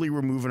they clearly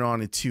were moving on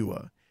to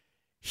Tua.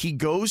 He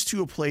goes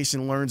to a place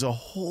and learns a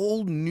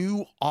whole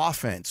new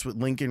offense with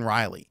Lincoln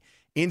Riley.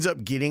 Ends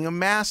up getting a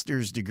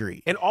master's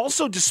degree. And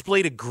also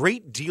displayed a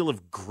great deal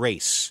of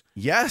grace.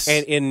 Yes.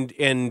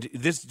 And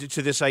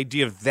this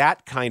idea of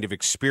that kind of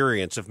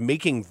experience, of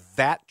making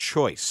that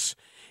choice.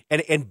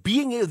 And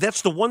being,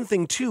 that's the one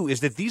thing, too, is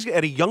that these,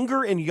 at a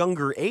younger and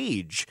younger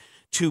age,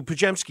 to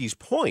Podziemski's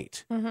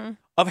point,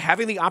 of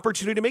having the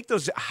opportunity to make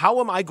those,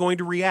 how am I going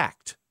to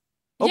react?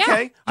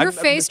 Okay, yeah, you're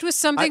faced with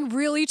something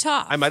really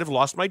tough. I might have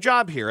lost my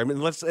job here. I mean,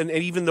 and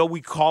even though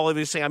we call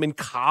it, say I'm in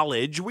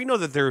college, we know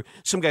that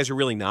some guys are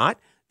really not.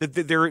 That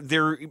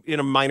they're in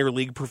a minor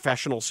league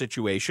professional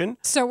situation.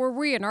 So were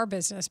we in our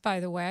business, by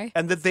the way,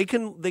 and that they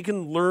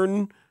can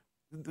learn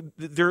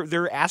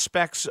their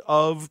aspects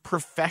of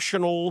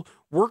professional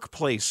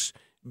workplace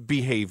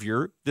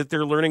behavior that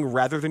they're learning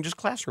rather than just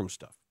classroom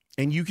stuff.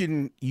 And you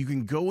can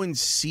go and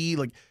see,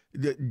 like,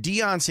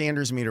 Deion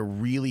Sanders made a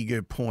really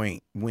good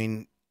point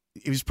when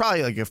it was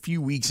probably like a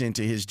few weeks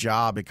into his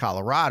job at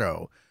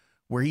Colorado,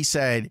 where he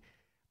said,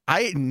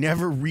 I had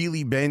never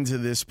really been to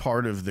this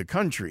part of the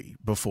country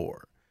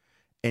before.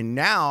 And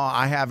now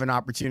I have an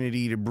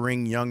opportunity to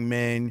bring young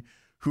men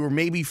who are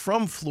maybe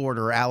from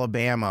Florida or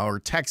Alabama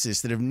or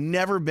Texas that have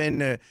never been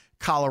to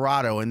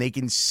Colorado, and they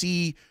can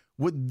see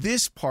what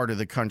this part of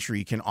the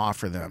country can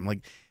offer them.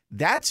 Like,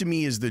 that to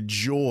me is the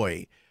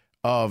joy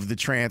of the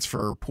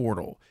transfer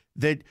portal,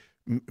 that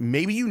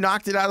maybe you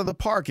knocked it out of the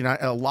park. And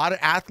a lot of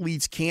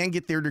athletes can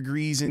get their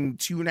degrees in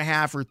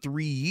 2.5 or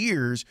 3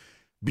 years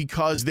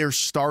because they're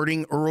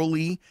starting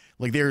early.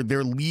 Like, they're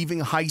leaving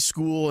high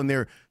school and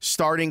they're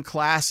starting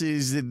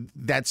classes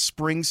that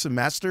spring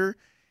semester.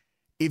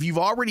 If you've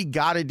already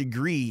got a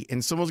degree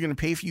and someone's going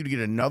to pay for you to get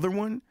another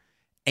one,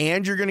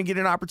 and you're going to get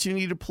an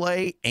opportunity to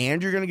play,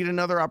 and you're going to get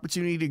another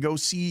opportunity to go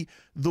see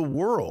the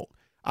world,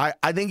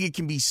 I think it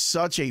can be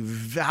such a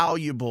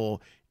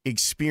valuable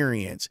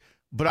experience.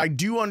 But I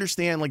do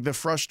understand, like, the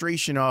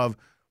frustration of,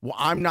 well,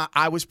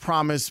 I was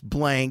promised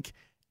blank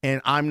and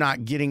I'm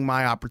not getting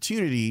my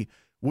opportunity.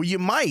 Well, you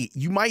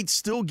might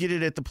still get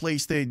it at the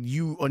place that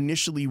you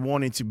initially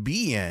wanted to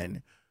be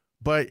in.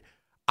 But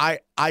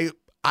I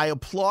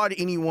applaud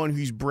anyone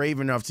who's brave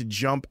enough to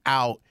jump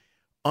out,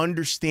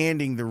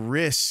 understanding the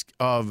risk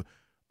of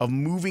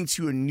moving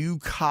to a new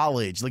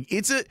college. Like,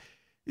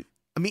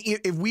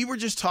 if we were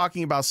just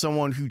talking about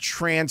someone who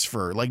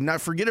transferred, like, not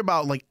forget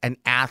about like an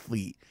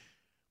athlete,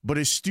 but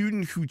a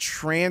student who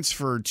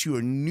transferred to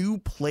a new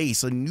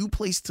place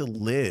to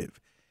live,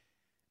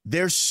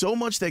 there's so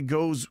much that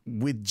goes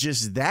with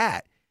just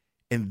that.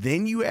 And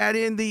then you add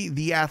in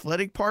the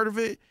athletic part of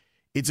it.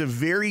 It's a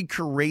very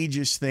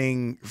courageous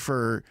thing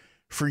for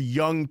for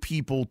young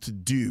people to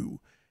do.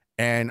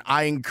 And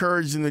I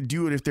encourage them to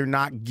do it if they're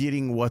not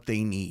getting what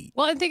they need.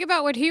 Well, and think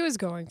about what he was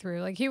going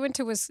through. Like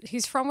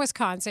he's from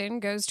Wisconsin,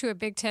 goes to a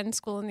Big Ten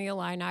school in the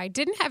Illini,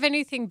 didn't have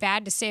anything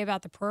bad to say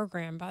about the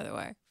program, by the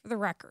way, for the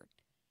record.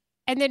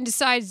 And then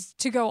decides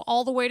to go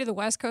all the way to the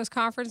West Coast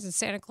Conference in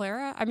Santa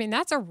Clara. I mean,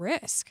 that's a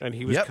risk. And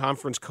he was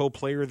Conference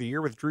Co-Player of the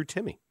Year with Drew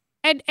Timme.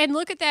 And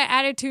look at that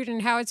attitude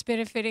and how it's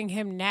benefiting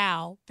him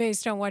now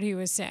based on what he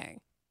was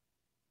saying.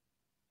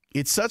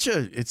 It's such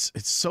it's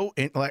so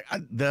like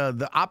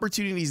the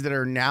opportunities that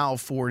are now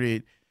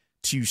afforded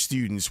to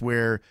students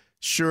where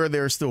sure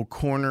there are still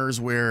corners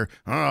where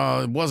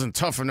it wasn't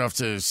tough enough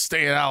to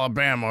stay at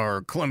Alabama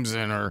or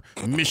Clemson or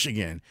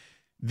Michigan.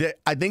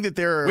 I think that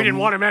there are, we didn't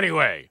want him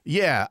anyway.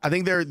 Yeah, I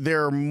think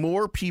there are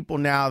more people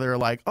now that are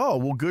like, oh,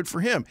 well, good for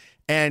him.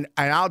 And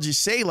I'll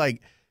just say,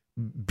 like,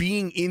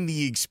 being in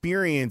the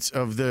experience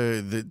of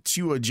the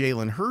Tua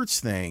Jalen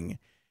Hurts thing,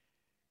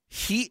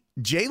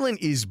 Jalen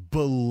is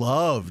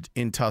beloved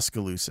in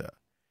Tuscaloosa.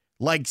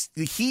 Like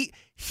he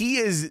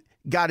has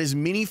got as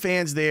many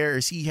fans there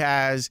as he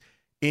has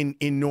in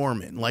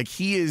Norman. Like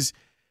he is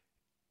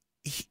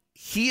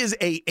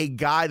a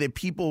guy that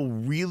people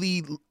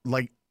really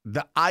like.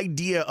 The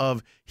idea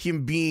of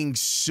him being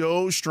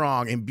so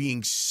strong and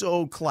being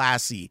so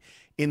classy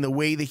in the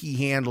way that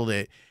he handled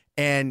it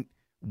and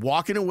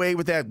walking away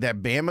with that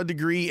Bama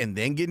degree and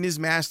then getting his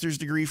master's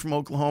degree from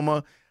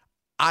Oklahoma,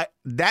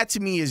 that to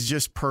me is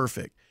just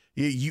perfect.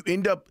 You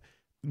end up,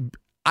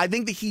 I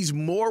think that he's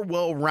more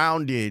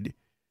well-rounded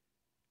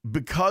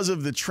because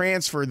of the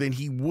transfer than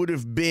he would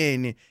have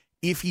been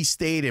if he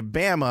stayed at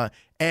Bama.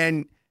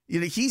 And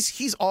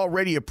he's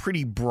already a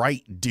pretty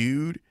bright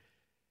dude.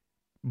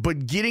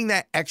 But getting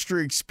that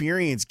extra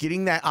experience,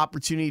 getting that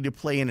opportunity to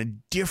play in a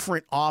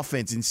different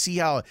offense and see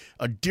how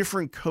a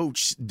different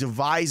coach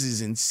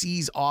devises and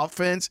sees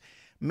offense,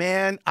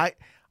 man, I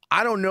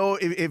don't know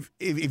if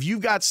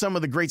you've got some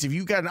of the greats, if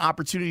you've got an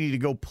opportunity to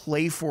go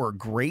play for a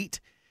great,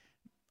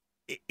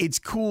 it's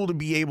cool to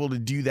be able to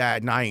do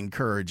that, and I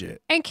encourage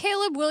it. And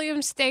Caleb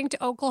Williams thanked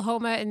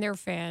Oklahoma and their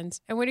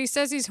fans. And when he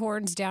says he's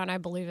horns down, I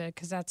believe it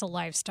because that's a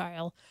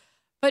lifestyle.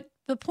 But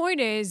the point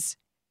is,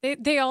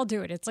 They all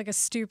do it. It's like a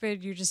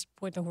stupid, you just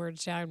point the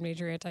horns down,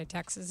 major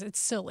anti-Texas. It's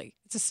silly.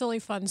 It's a silly,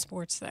 fun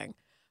sports thing.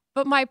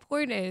 But my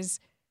point is,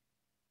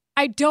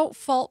 I don't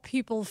fault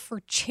people for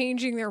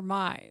changing their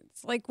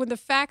minds. Like when the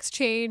facts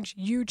change,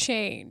 you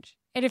change.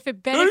 And if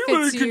it benefits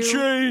Anybody you, can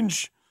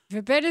change. If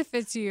it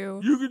benefits you,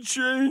 you can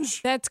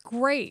change. That's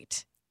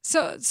great.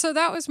 So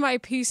that was my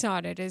piece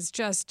on it, is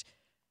just,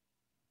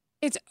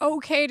 it's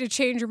okay to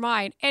change your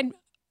mind. And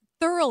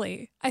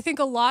thoroughly, I think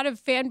a lot of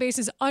fan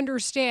bases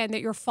understand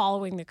that you're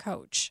following the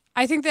coach.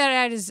 I think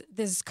that is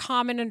this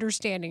common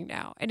understanding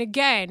now. And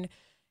again,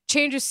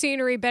 change of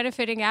scenery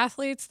benefiting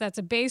athletes, that's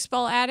a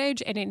baseball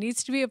adage, and it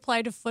needs to be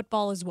applied to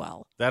football as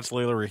well. That's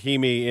Leila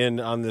Rahimi in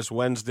on this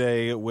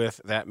Wednesday with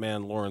that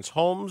man Laurence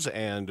Holmes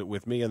and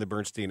with me on the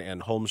Bernstein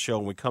and Holmes show.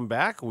 When we come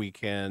back, we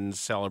can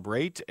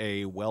celebrate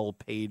a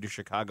well-paid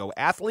Chicago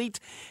athlete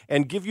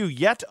and give you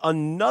yet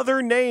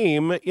another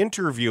name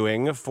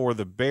interviewing for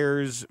the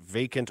Bears'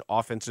 vacant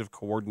offensive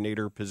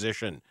coordinator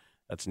position.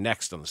 That's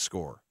next on The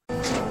Score.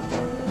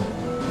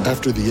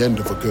 After the end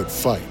of a good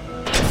fight,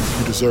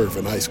 you deserve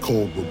an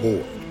ice-cold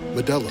reward.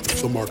 Modelo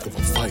is the mark of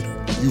a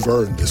fighter. You've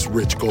earned this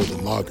rich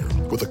golden lager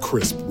with a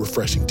crisp,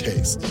 refreshing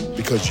taste.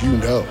 Because you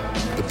know,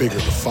 the bigger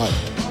the fight,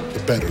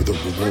 the better the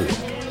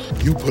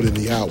reward. You put in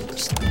the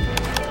hours,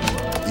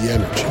 the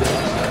energy,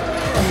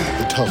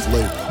 the tough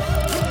labor.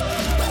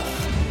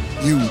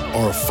 You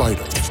are a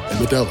fighter,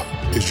 and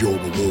Modelo is your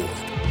reward.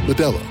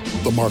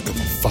 Modelo, the mark of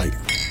a fighter.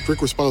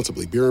 Drink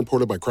responsibly. Beer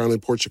imported by Crown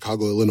Imports,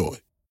 Chicago, Illinois.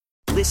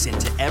 Listen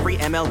to every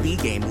MLB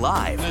game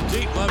live. In the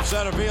deep left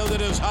center field,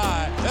 it is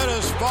high, it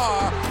is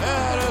far,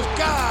 it is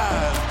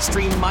gone.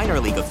 Stream minor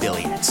league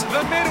affiliates.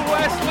 The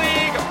Midwest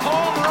League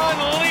home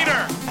run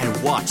leader.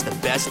 And watch the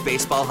best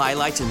baseball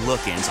highlights and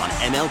look-ins on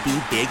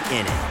MLB Big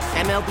Inning.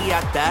 MLB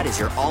At Bat is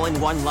your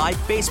all-in-one live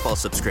baseball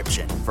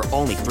subscription for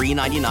only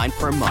 $3.99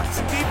 per month.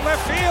 Deep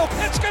left field,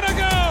 it's gonna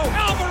go.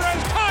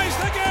 Alvarez ties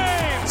the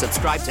game.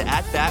 Subscribe to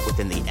At Bat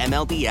within the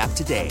MLB app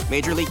today.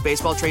 Major League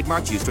Baseball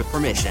trademarks used with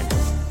permission.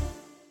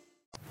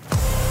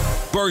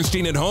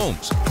 Bernstein and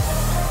Holmes.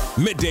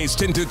 Middays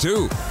 10 to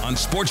 2 on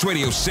Sports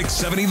Radio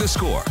 670 The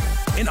Score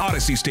in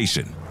Odyssey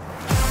Station.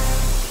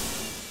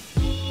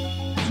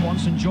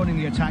 Swanson joining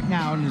the attack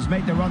now and has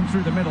made the run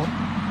through the middle.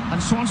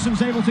 And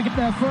Swanson's able to get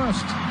there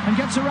first and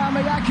gets around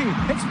Miyake.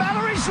 It's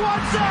Mallory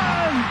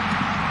Swanson!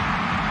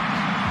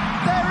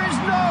 There is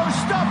no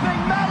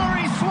stopping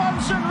Mallory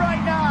Swanson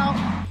right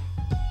now.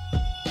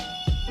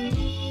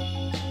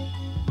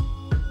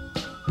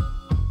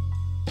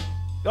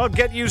 I'll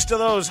get used to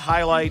those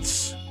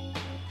highlights.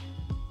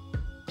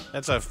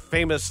 That's a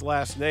famous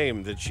last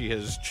name that she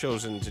has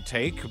chosen to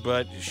take,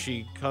 but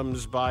she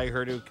comes by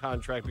her new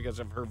contract because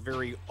of her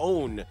very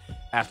own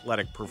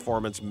athletic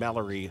performance,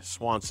 Mallory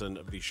Swanson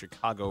of the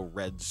Chicago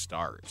Red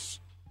Stars.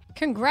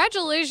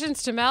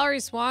 Congratulations to Mallory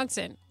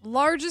Swanson.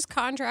 Largest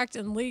contract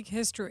in league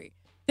history.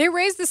 They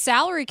raised the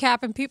salary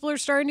cap and people are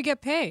starting to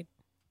get paid.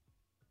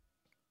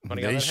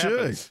 Funny They how that should.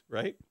 happens,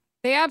 right?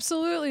 They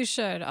absolutely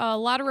should. A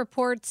lot of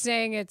reports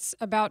saying it's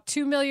about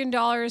 $2 million,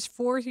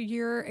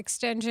 4-year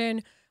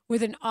extension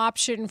with an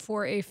option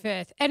for a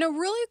 5th. And a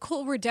really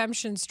cool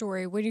redemption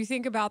story when you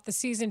think about the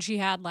season she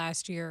had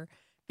last year.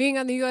 Being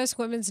on the U.S.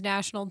 women's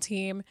national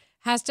team,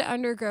 has to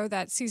undergo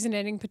that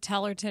season-ending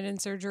patellar tendon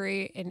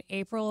surgery in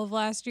April of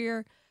last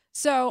year.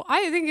 So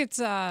I think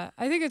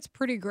it's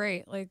pretty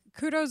great. Like,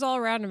 kudos all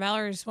around to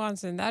Mallory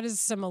Swanson. That is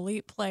some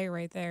elite play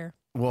right there.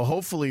 Well,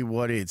 hopefully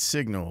what it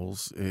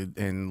signals,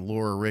 and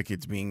Laura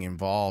Ricketts being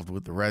involved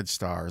with the Red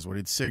Stars, what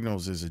it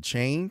signals is a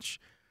change,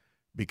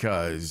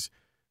 because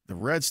the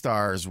Red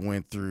Stars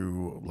went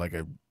through like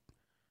a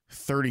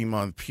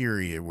 30-month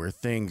period where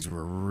things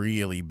were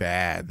really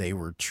bad. They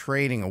were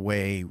trading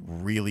away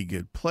really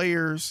good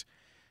players.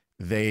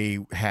 They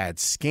had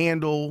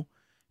scandal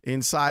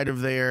inside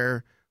of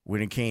there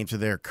when it came to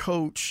their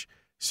coach.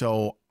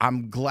 So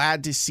I'm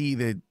glad to see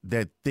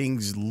that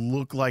things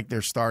look like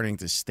they're starting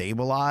to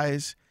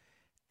stabilize,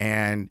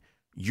 and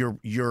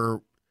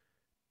you're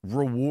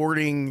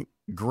rewarding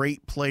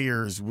great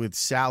players with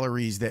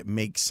salaries that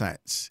make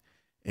sense.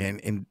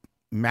 And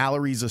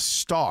Mallory's a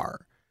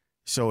star,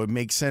 so it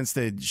makes sense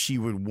that she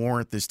would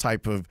warrant this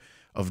type of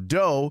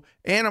dough.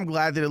 And I'm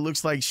glad that it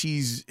looks like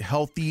she's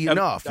healthy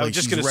enough. I was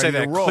just going to say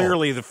that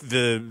clearly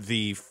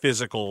the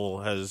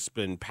physical has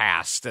been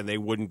passed, and they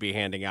wouldn't be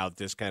handing out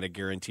this kind of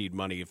guaranteed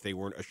money if they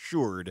weren't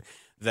assured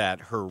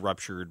that her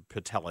ruptured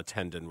patella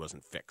tendon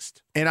wasn't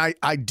fixed. And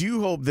I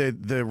do hope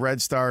that the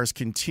Red Stars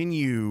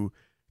continue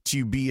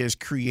to be as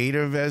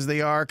creative as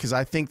they are, because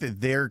I think that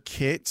their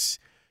kits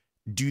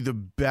do the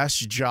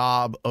best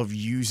job of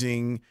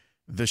using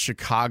the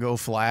Chicago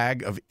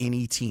flag of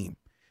any team.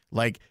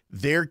 Like,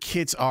 their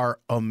kits are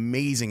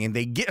amazing,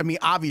 and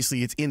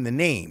obviously it's in the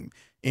name,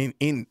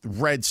 in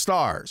Red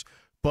Stars,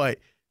 but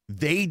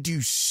they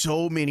do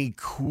so many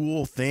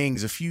cool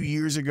things. A few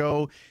years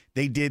ago,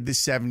 they did the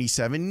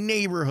 77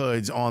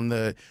 neighborhoods on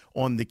the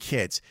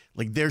kits.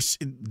 Like,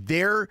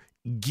 their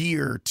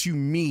gear, to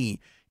me,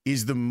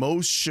 is the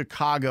most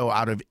Chicago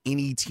out of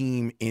any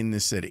team in the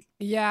city.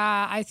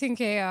 Yeah, I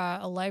think a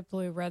light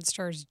blue Red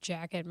Stars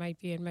jacket might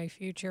be in my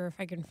future if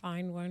I can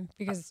find one,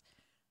 because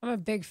I'm a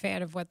big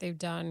fan of what they've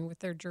done with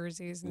their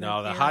jerseys. And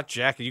no, the hot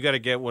jacket, you got to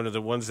get one of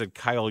the ones that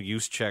Kyle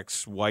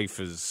Juszczyk's wife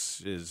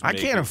is I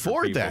can't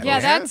afford that. Yeah,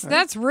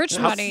 that's rich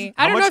money.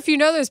 I don't know if you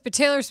know this, but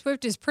Taylor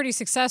Swift is pretty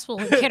successful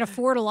and can't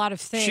afford a lot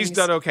of things. She's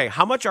done okay.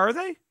 How much are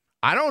they?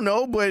 I don't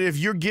know, but if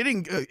you're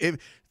getting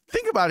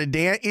think about it,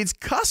 Dan, it's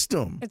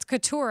custom. It's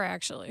couture,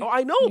 actually. Oh,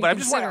 I know, but I'm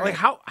just wondering, like,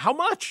 how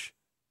much?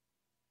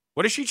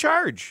 What does she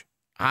charge?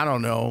 I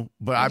don't know,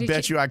 but I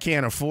bet you I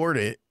can't afford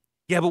it.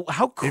 Yeah, but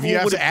how cool if you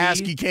have would to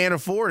ask, you can't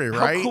afford it,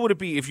 right? How cool would it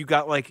be if you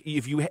got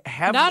if you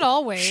have not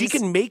always. She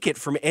can make it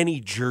from any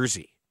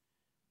jersey.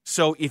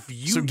 So if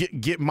you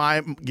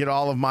get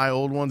all of my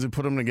old ones and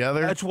put them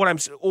together. That's what I'm.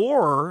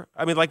 Or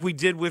like we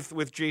did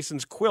with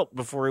Jason's quilt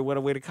before he went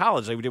away to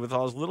college, like we did with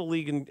all his little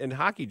league and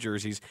hockey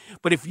jerseys.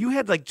 But if you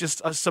had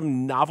just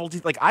some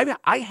novelty, like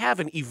I have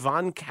an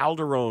Yvonne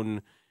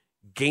Calderon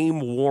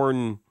game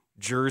worn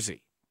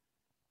jersey.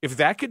 If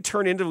that could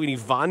turn into an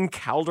Yvonne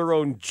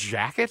Calderon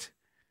jacket.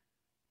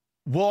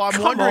 Well,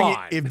 I'm wondering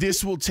if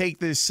this will take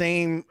the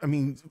same. I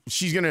mean,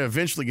 she's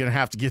eventually going to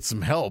have to get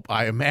some help,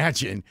 I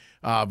imagine,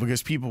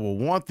 because people will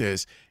want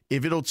this.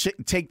 If it'll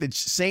take the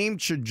same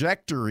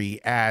trajectory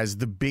as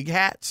the big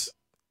hats.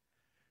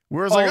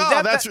 Whereas,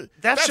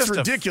 that's just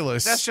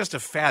ridiculous. That's just a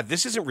fad.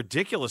 This isn't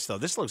ridiculous, though.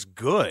 This looks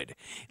good.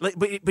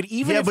 But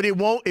even but it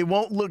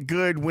won't look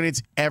good when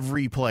it's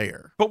every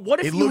player. But what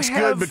if it looks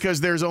good because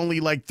there's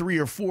only 3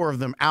 or 4 of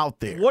them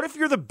out there? What if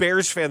you're the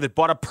Bears fan that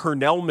bought a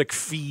Pernell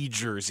McPhee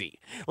jersey?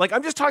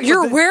 I'm just talking.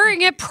 You're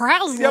wearing it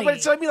proudly. Yeah, but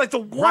it's the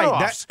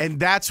one-offs. Right, and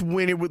that's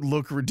when it would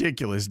look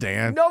ridiculous,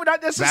 Dan. No,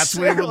 not necessarily. That's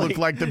when it would look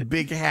like the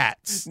big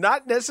hats.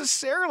 Not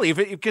necessarily,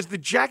 because the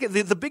jacket,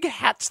 the big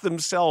hats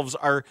themselves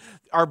are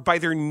by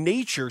their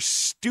nature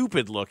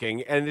stupid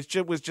looking, and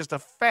it was just a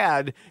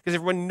fad because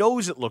everyone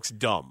knows it looks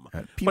dumb.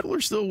 People are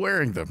still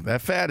wearing them.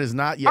 That fad is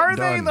not yet done. Are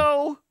they,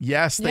 though?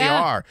 Yes, they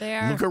are.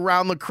 Look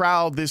around the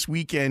crowd this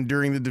weekend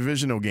during the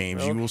divisional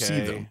games. You will see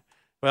them.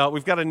 Well,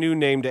 we've got a new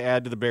name to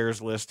add to the Bears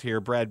list here.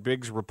 Brad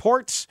Biggs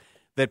reports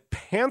that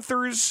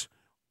Panthers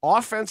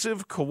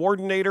offensive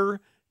coordinator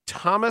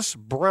Thomas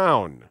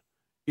Brown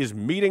is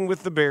meeting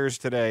with the Bears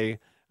today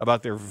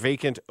about their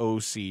vacant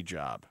OC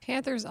job.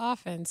 Panthers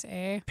offense,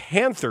 eh?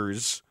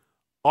 Panthers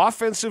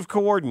offensive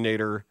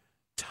coordinator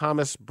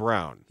Thomas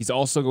Brown. He's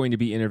also going to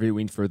be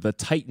interviewing for the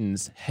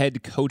Titans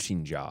head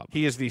coaching job.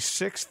 He is the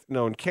 6th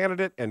known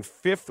candidate and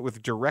 5th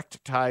with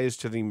direct ties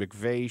to the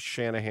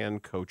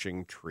McVay-Shanahan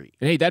coaching tree.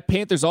 And hey, that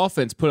Panthers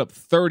offense put up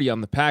 30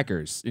 on the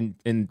Packers and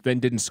then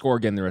didn't score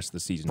again the rest of the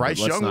season.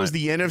 Bryce Young was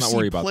the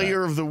NFC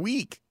Player of the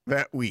Week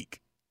that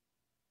week.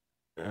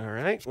 All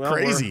right. Well,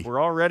 crazy.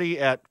 We're already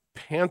at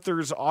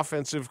Panthers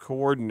offensive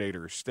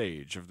coordinator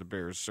stage of the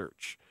Bears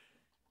search.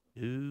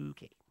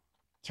 Okay.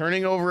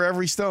 Turning over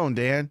every stone,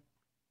 Dan.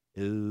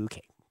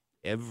 Okay.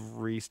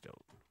 Every stone.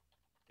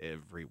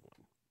 Everyone.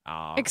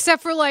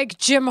 Except for like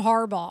Jim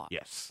Harbaugh.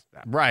 Yes.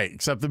 Right,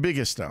 except the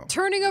biggest stone.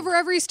 Turning over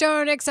every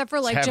stone except for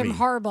like Jim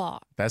Harbaugh.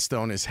 That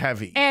stone is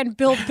heavy. And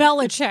Bill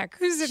Belichick,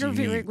 who's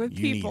interviewing with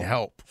people. You need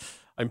help.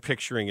 I'm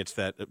picturing it's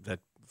that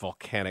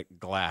volcanic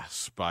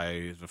glass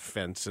by the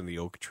fence in the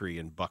oak tree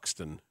in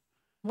Buxton.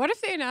 What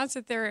if they announced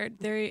that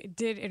they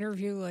did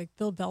interview like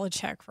Bill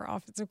Belichick for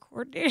offensive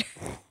coordinator?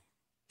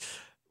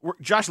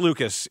 Josh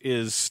Lucas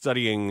is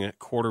studying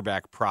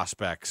quarterback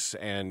prospects,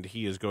 and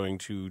he is going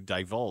to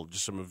divulge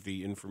some of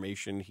the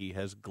information he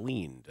has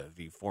gleaned.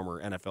 The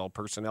former NFL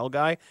personnel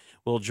guy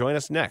will join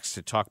us next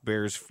to talk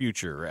Bears'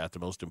 future at the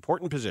most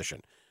important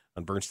position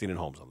on Bernstein and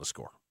Holmes on The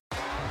Score.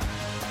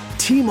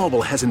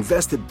 T-Mobile has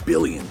invested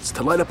billions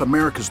to light up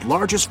America's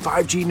largest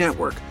 5G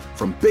network,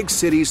 from big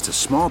cities to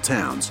small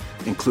towns,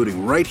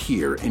 including right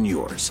here in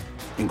yours.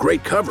 And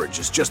great coverage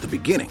is just the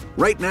beginning.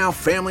 Right now,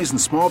 families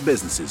and small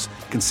businesses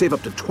can save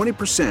up to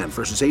 20%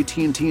 versus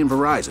AT&T and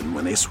Verizon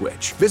when they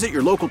switch. Visit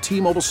your local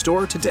T-Mobile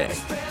store today.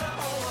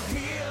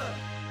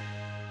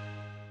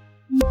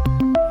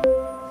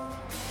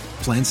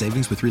 Plan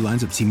savings with 3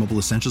 lines of T-Mobile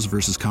Essentials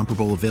versus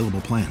comparable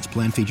available plans.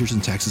 Plan features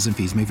and taxes and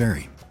fees may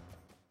vary.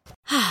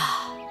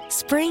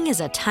 Spring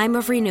is a time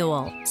of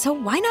renewal, so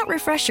why not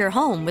refresh your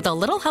home with a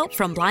little help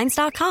from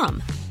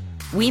Blinds.com?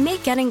 We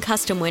make getting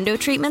custom window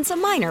treatments a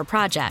minor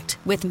project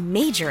with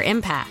major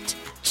impact.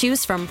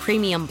 Choose from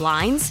premium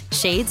blinds,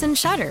 shades, and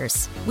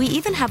shutters. We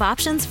even have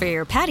options for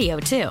your patio,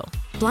 too.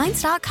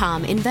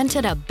 Blinds.com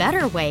invented a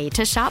better way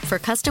to shop for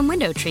custom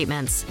window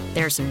treatments.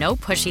 There's no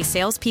pushy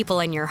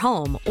salespeople in your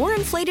home or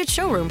inflated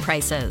showroom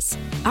prices.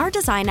 Our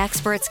design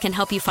experts can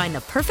help you find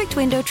the perfect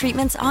window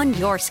treatments on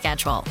your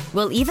schedule.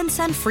 We'll even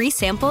send free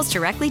samples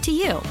directly to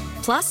you.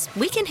 Plus,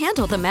 we can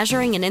handle the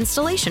measuring and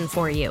installation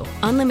for you.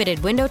 Unlimited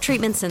window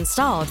treatments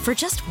installed for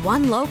just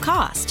one low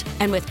cost.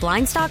 And with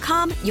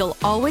Blinds.com, you'll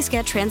always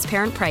get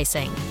transparent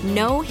pricing.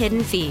 No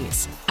hidden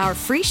fees. Our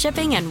free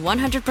shipping and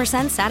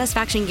 100%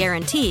 satisfaction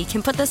guarantee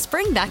can put the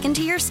spring back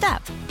into your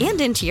step and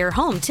into your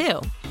home,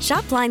 too.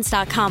 Shop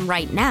Blinds.com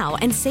right now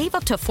and save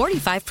up to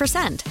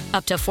 45%.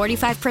 Up to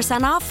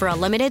 45% off for a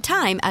limited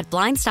time at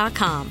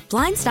Blinds.com.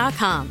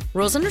 Blinds.com.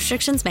 Rules and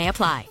restrictions may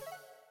apply.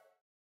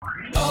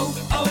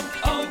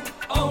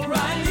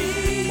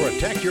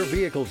 Protect your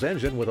vehicle's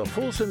engine with a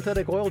full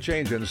synthetic oil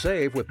change and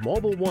save with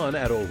Mobile One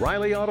at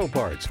O'Reilly Auto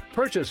Parts.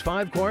 Purchase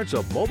 5 quarts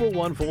of Mobile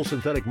One full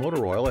synthetic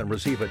motor oil and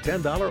receive a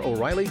 $10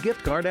 O'Reilly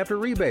gift card after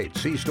rebate.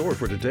 See store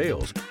for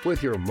details.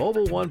 With your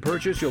Mobile One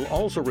purchase, you'll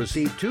also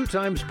receive 2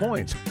 times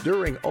points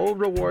during O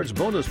Rewards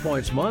Bonus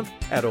Points Month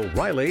at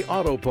O'Reilly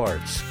Auto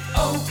Parts.